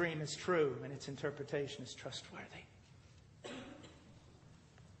 So the dream is true and its interpretation is trustworthy.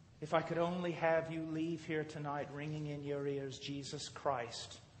 If I could only have you leave here tonight ringing in your ears, Jesus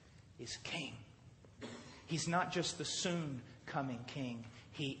Christ is King. He's not just the soon coming King.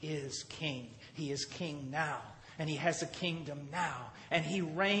 He is King. He is King now. And He has a kingdom now. And He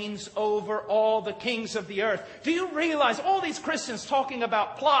reigns over all the kings of the earth. Do you realize all these Christians talking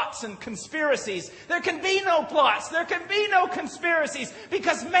about plots and conspiracies? There can be no plots. There can be no conspiracies.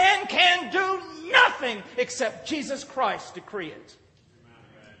 Because man can do nothing except Jesus Christ decree it.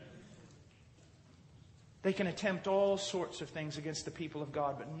 They can attempt all sorts of things against the people of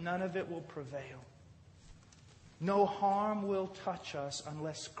God, but none of it will prevail. No harm will touch us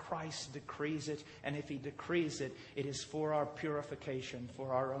unless Christ decrees it. And if He decrees it, it is for our purification,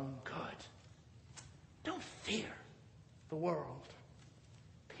 for our own good. Don't fear the world.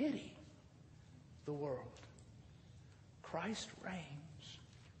 Pity the world. Christ reigns.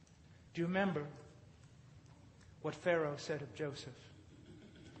 Do you remember what Pharaoh said of Joseph?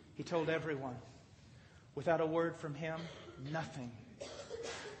 He told everyone, without a word from him, nothing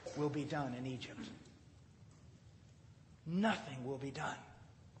will be done in Egypt. Nothing will be done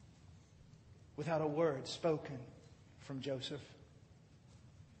without a word spoken from Joseph.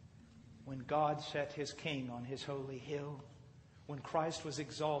 When God set His king on His holy hill, when Christ was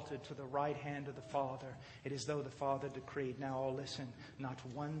exalted to the right hand of the Father, it is though the Father decreed, now all listen, not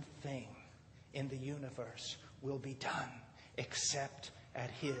one thing in the universe will be done except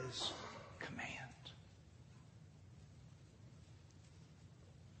at His command.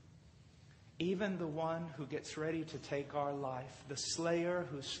 Even the one who gets ready to take our life, the slayer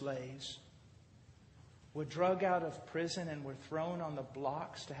who slays, we're drug out of prison and we're thrown on the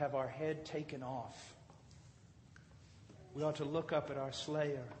blocks to have our head taken off. We ought to look up at our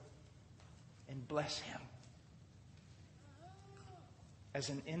slayer and bless him as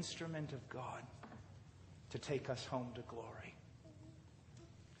an instrument of God to take us home to glory.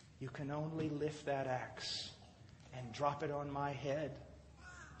 You can only lift that axe and drop it on my head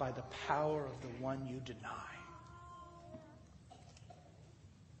by the power of the one you deny.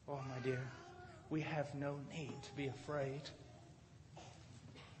 Oh, my dear, we have no need to be afraid.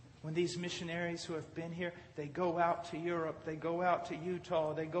 When these missionaries who have been here, they go out to Europe, they go out to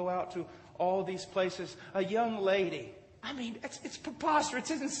Utah, they go out to all these places. A young lady, I mean, it's preposterous,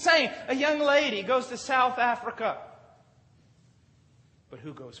 it's insane. A young lady goes to South Africa. But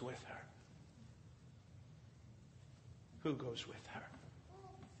who goes with her? Who goes with her?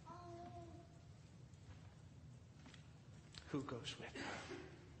 Who goes with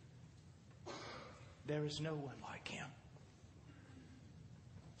her? There is no one like Him.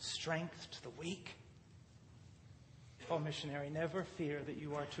 Strength to the weak. Oh, missionary, never fear that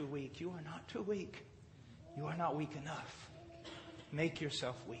you are too weak. You are not too weak. You are not weak enough. Make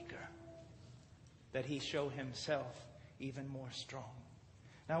yourself weaker, that He show Himself even more strong.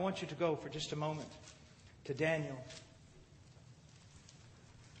 Now I want you to go for just a moment to Daniel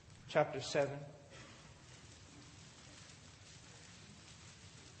chapter 7.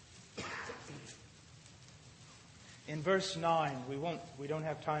 In verse 9, we don't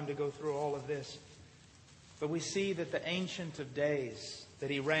have time to go through all of this, but we see that the Ancient of Days, that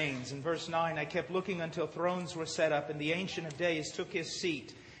He reigns. In verse 9, I kept looking until thrones were set up, and the Ancient of Days took His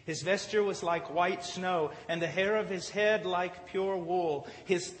seat. His vesture was like white snow, and the hair of His head like pure wool.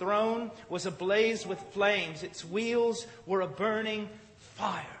 His throne was ablaze with flames. Its wheels were a burning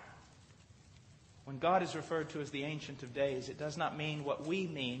fire. When God is referred to as the Ancient of Days, it does not mean what we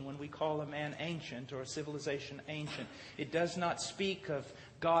mean when we call a man ancient or a civilization ancient. It does not speak of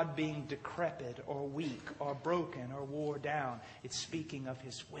God being decrepit or weak or broken or wore down. It's speaking of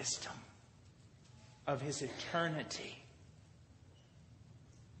His wisdom, of His eternity.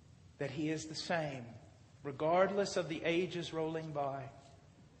 That He is the same, regardless of the ages rolling by.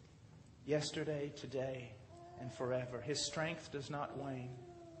 Yesterday, today, and forever. His strength does not wane.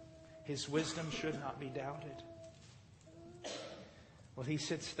 His wisdom should not be doubted. Well, He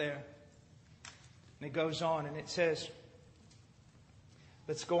sits there. And it goes on and it says,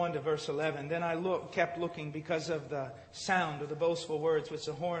 let's go on to verse 11. Then I kept looking because of the sound of the boastful words which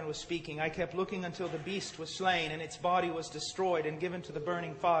the horn was speaking. I kept looking until the beast was slain and its body was destroyed and given to the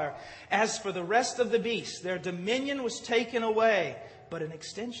burning fire. As for the rest of the beasts, their dominion was taken away, but an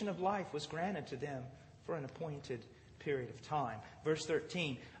extension of life was granted to them for an appointed period of time. Verse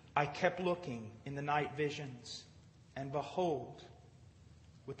 13, I kept looking in the night visions, and behold,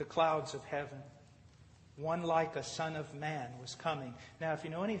 with the clouds of heaven, one like a son of man was coming. Now, if you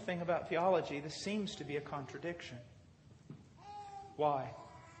know anything about theology, this seems to be a contradiction. Why?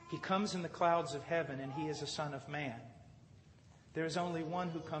 He comes in the clouds of heaven and He is a son of man. There is only one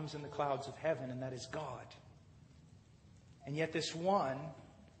who comes in the clouds of heaven, and that is God. And yet this one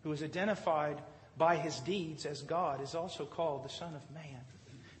who is identified by His deeds as God is also called the Son of Man.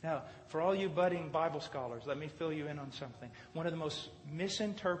 Now, for all you budding Bible scholars, let me fill you in on something. One of the most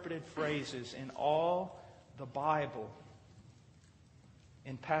misinterpreted phrases in all the Bible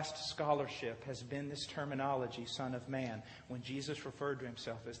in past scholarship has been this terminology, Son of Man, when Jesus referred to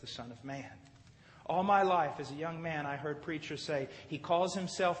Himself as the Son of Man. All my life as a young man, I heard preachers say, He calls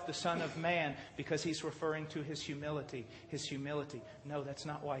Himself the Son of Man because He's referring to His humility. His humility. No, that's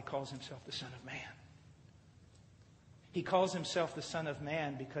not why He calls Himself the Son of Man. He calls Himself the Son of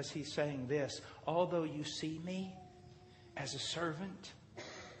Man because He's saying this, although you see me as a servant,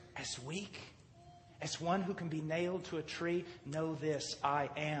 as weak, as one who can be nailed to a tree, know this, I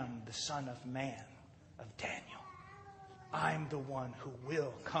am the Son of Man of Daniel. I'm the one who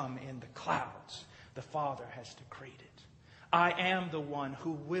will come in the clouds. The Father has decreed it. I am the one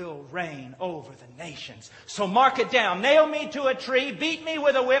who will reign over the nations. So mark it down. Nail me to a tree, beat me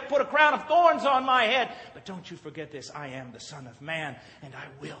with a whip, put a crown of thorns on my head. But don't you forget this, I am the Son of Man, and I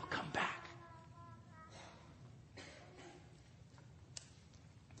will come back.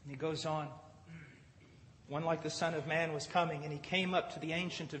 And He goes on. One like the Son of Man was coming, and He came up to the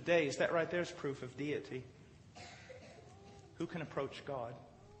Ancient of Days. That right there is proof of deity. Who can approach God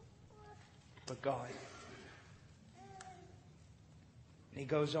but God? And He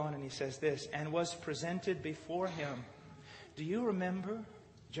goes on and He says this, and was presented before Him. Do you remember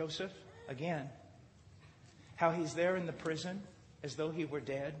Joseph again? How he's there in the prison as though he were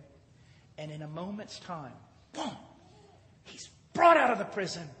dead. And in a moment's time, boom, he's brought out of the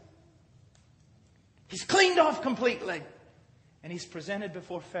prison. He's cleaned off completely. And he's presented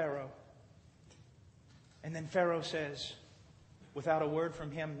before Pharaoh. And then Pharaoh says, without a word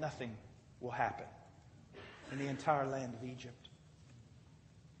from him, nothing will happen in the entire land of Egypt.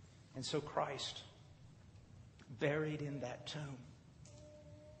 And so Christ, buried in that tomb,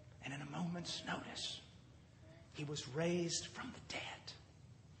 and in a moment's notice, He was raised from the dead.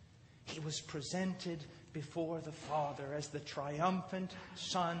 He was presented before the Father as the triumphant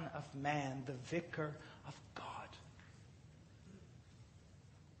Son of Man, the Vicar of God.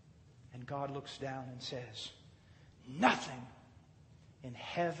 And God looks down and says, nothing in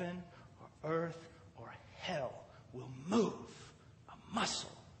heaven or earth or hell will move a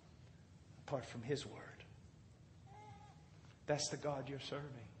muscle apart from His word. That's the God you're serving.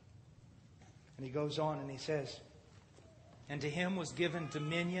 And He goes on and He says, and to Him was given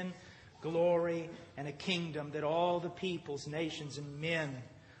dominion, glory, and a kingdom, that all the peoples, nations, and men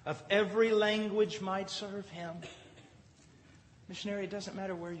of every language might serve Him. Missionary, it doesn't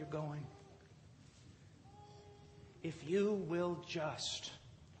matter where you're going. If you will just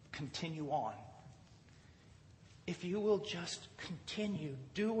continue on, if you will just continue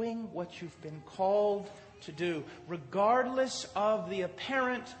doing what you've been called to do, regardless of the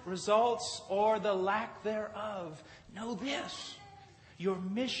apparent results or the lack thereof, know this, your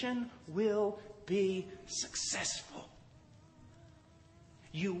mission will be successful.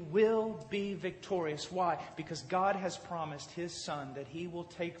 You will be victorious. Why? Because God has promised His Son that He will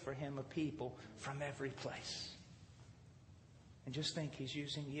take for Him a people from every place. And just think, He's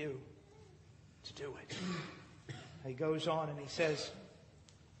using you to do it. He goes on and He says,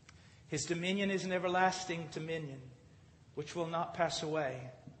 His dominion is an everlasting dominion which will not pass away,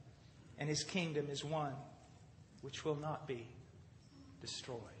 and His kingdom is one which will not be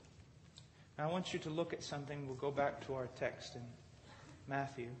destroyed. Now I want you to look at something. We'll go back to our text in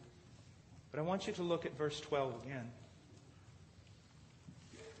Matthew. But I want you to look at verse 12 again.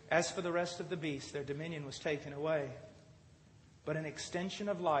 As for the rest of the beasts, their dominion was taken away, but an extension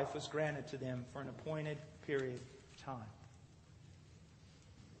of life was granted to them for an appointed period of time.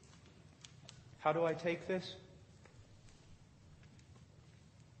 How do I take this?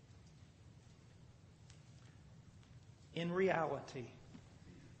 In reality,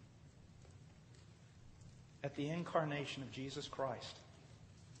 at the incarnation of Jesus Christ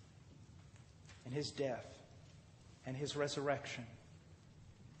and His death and His resurrection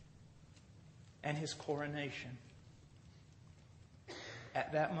and His coronation,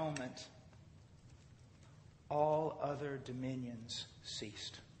 at that moment, all other dominions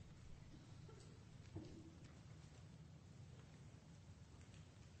ceased.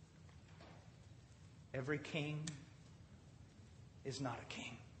 Every king is not a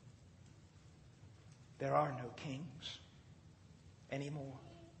king. There are no kings anymore.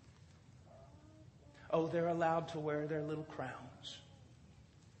 Oh, they're allowed to wear their little crowns.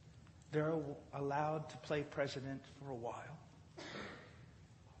 They're allowed to play president for a while.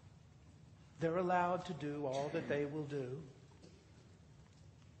 They're allowed to do all that they will do.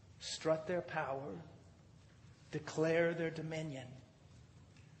 Strut their power. Declare their dominion.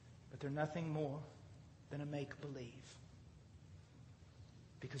 But they're nothing more than a make-believe.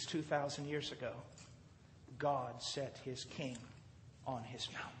 Because 2,000 years ago, God set His king on His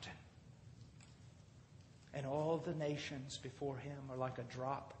mountain. And all the nations before Him are like a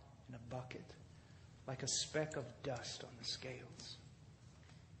drop in a bucket, like a speck of dust on the scales.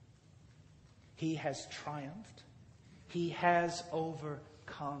 He has triumphed. He has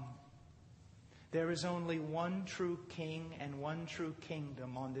overcome. There is only one true king and one true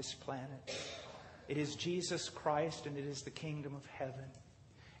kingdom on this planet. It is Jesus Christ, and it is the kingdom of heaven.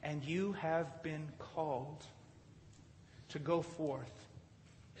 And you have been called to go forth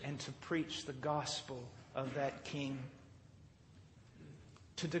and to preach the gospel of that King.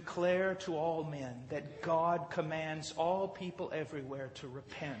 To declare to all men that God commands all people everywhere to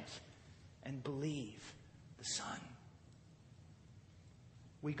repent and believe the Son.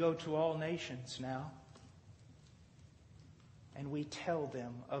 We go to all nations now, and we tell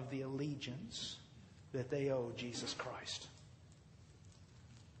them of the allegiance that they owe Jesus Christ.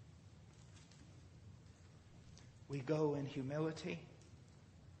 We go in humility.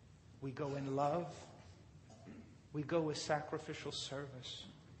 We go in love. We go with sacrificial service.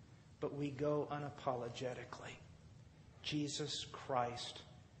 But we go unapologetically. Jesus Christ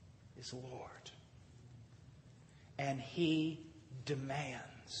is Lord. And He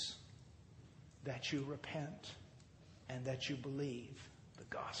demands that you repent and that you believe the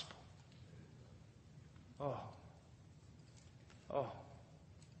gospel. Oh.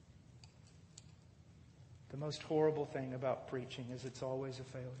 The most horrible thing about preaching is it's always a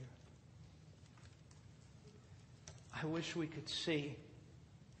failure. I wish we could see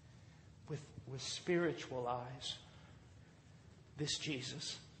with spiritual eyes this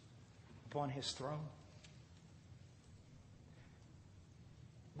Jesus upon His throne.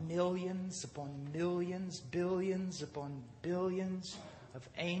 Millions upon millions, billions upon billions of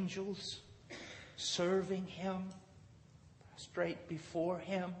angels serving Him, straight before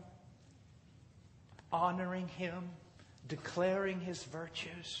Him, honoring Him, declaring His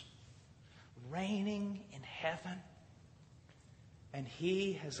virtues, reigning in heaven. And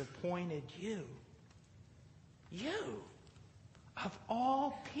He has appointed you, of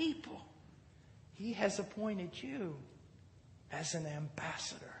all people, He has appointed you as an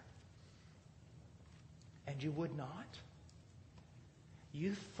ambassador. And you would not?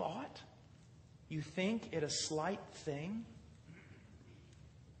 You think it a slight thing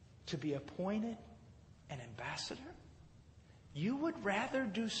to be appointed an ambassador? You would rather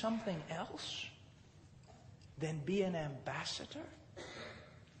do something else than be an ambassador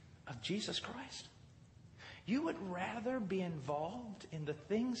of Jesus Christ? You would rather be involved in the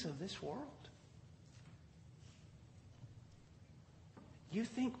things of this world? You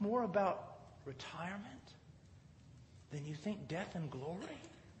think more about retirement than you think death and glory?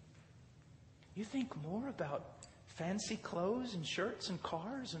 You think more about fancy clothes and shirts and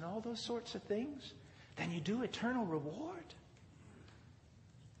cars and all those sorts of things than you do eternal reward?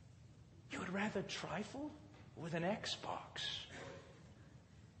 You would rather trifle with an Xbox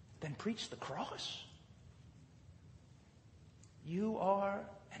than preach the cross? You are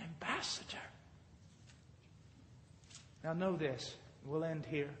an ambassador. Now know this. We'll end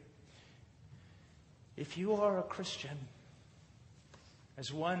here. If you are a Christian,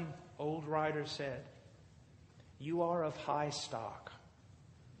 as one old writer said, you are of high stock.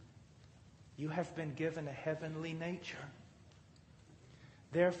 You have been given a heavenly nature.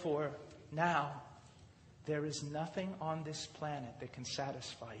 Therefore, now, there is nothing on this planet that can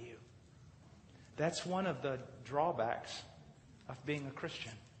satisfy you. That's one of the drawbacks of being a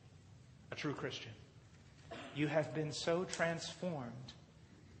Christian, a true Christian. You have been so transformed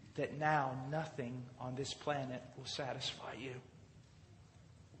that now nothing on this planet will satisfy you.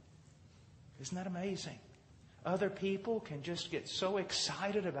 Isn't that amazing? Other people can just get so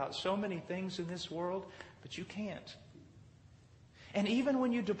excited about so many things in this world, but you can't. And even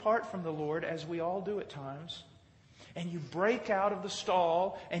when you depart from the Lord, as we all do at times, and you break out of the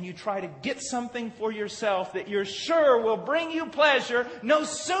stall and you try to get something for yourself that you're sure will bring you pleasure, no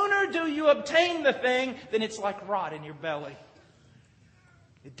sooner do you obtain the thing than it's like rot in your belly.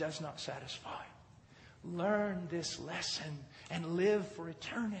 It does not satisfy. Learn this lesson and live for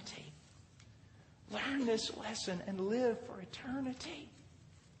eternity. Learn this lesson and live for eternity.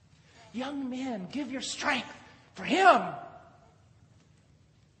 Young men, give your strength for Him.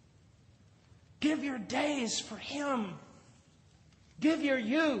 Give your days for Him. Give your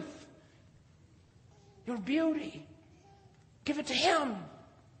youth, your beauty. Give it to Him,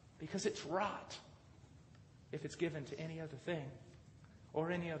 because it's rot if it's given to any other thing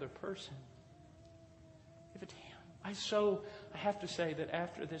or any other person. Give it to Him. I have to say that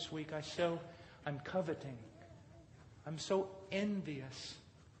after this week, I'm coveting. I'm so envious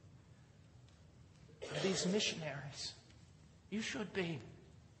of these missionaries. You should be.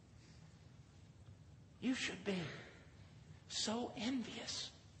 You should be so envious.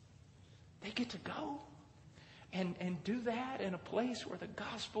 They get to go and do that in a place where the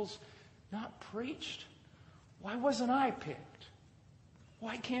gospel's not preached. Why wasn't I picked?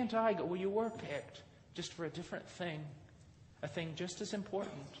 Why can't I go? Well, you were picked just for a different thing. A thing just as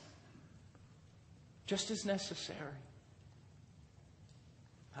important. Just as necessary.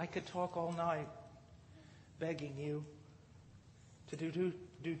 I could talk all night begging you to do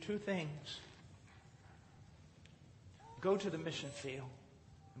two things. Go to the mission field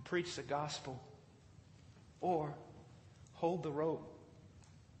and preach the gospel, or hold the rope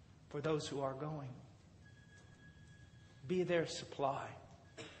for those who are going. Be their supply.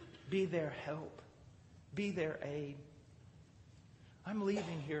 Be their help. Be their aid. I'm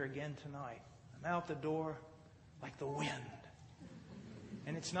leaving here again tonight. I'm out the door like the wind.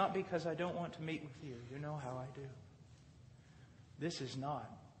 And it's not because I don't want to meet with you. You know how I do. This is not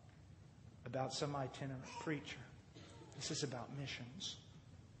about some itinerant preacher. This is about missions.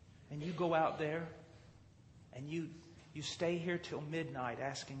 And you go out there and you stay here till midnight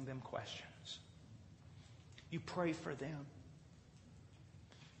asking them questions. You pray for them.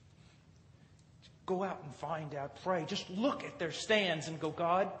 Go out and find out. Pray. Just look at their stands and go,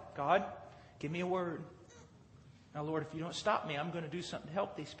 God, give me a word. Now, Lord, if you don't stop me, I'm going to do something to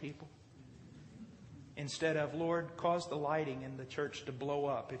help these people. Instead of, Lord, cause the lighting in the church to blow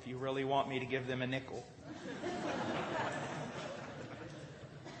up if you really want me to give them a nickel.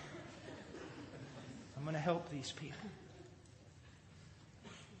 I'm going to help these people.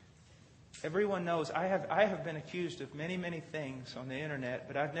 Everyone knows I have been accused of many, many things on the internet,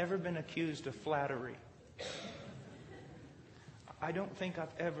 but I've never been accused of flattery. I don't think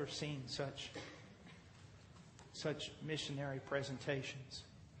I've ever seen such missionary presentations.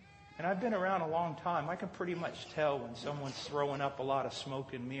 And I've been around a long time. I can pretty much tell when someone's throwing up a lot of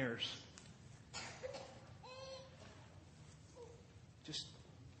smoke and mirrors. Just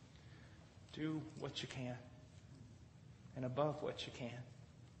do what you can, and above what you can,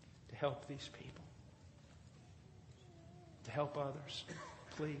 to help these people, to help others.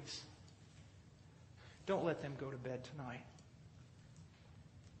 Please, don't let them go to bed tonight.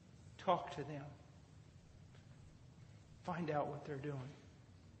 Talk to them. Find out what they're doing.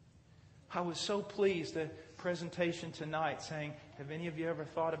 I was so pleased the presentation tonight saying, have any of you ever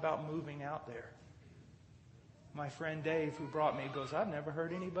thought about moving out there? My friend Dave, who brought me, goes, I've never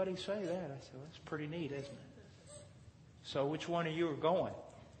heard anybody say that. I said, well, that's pretty neat, isn't it? So which one of you are going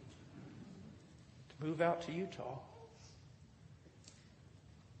to move out to Utah?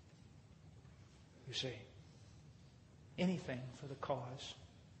 You see, anything for the cause,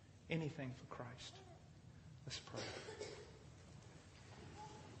 anything for Christ. Let's pray.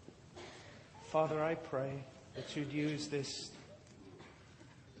 Father, I pray that you'd use this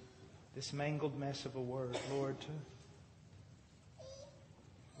mangled mess of a word,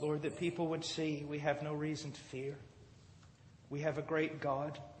 Lord, that people would see we have no reason to fear. We have a great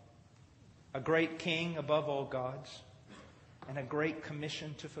God, a great King above all gods, and a great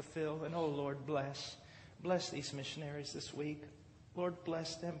commission to fulfill. And oh, Lord, bless these missionaries this week. Lord,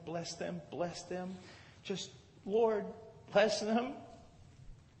 bless them, bless them, bless them. Just, Lord, bless them.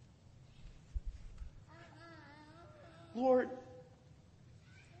 Lord,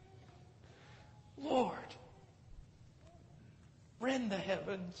 rend the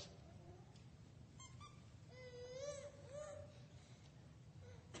heavens.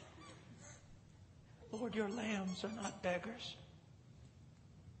 Lord, your lambs are not beggars.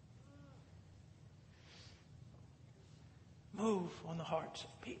 Move on the hearts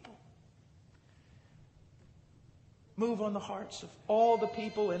of people. Move on the hearts of all the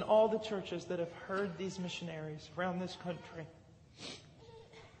people in all the churches that have heard these missionaries around this country.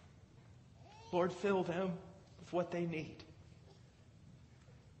 Lord, fill them with what they need.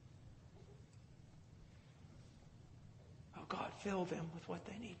 Oh God, fill them with what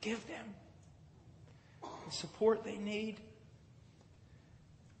they need. Give them the support they need.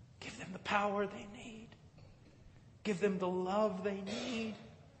 Give them the power they need. Give them the love they need.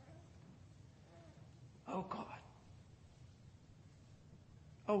 Oh God.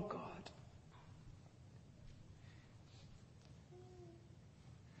 Oh God.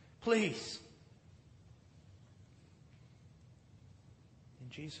 Please. In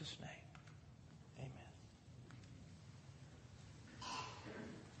Jesus' name. Amen.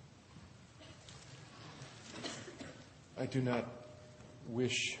 I do not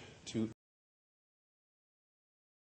wish to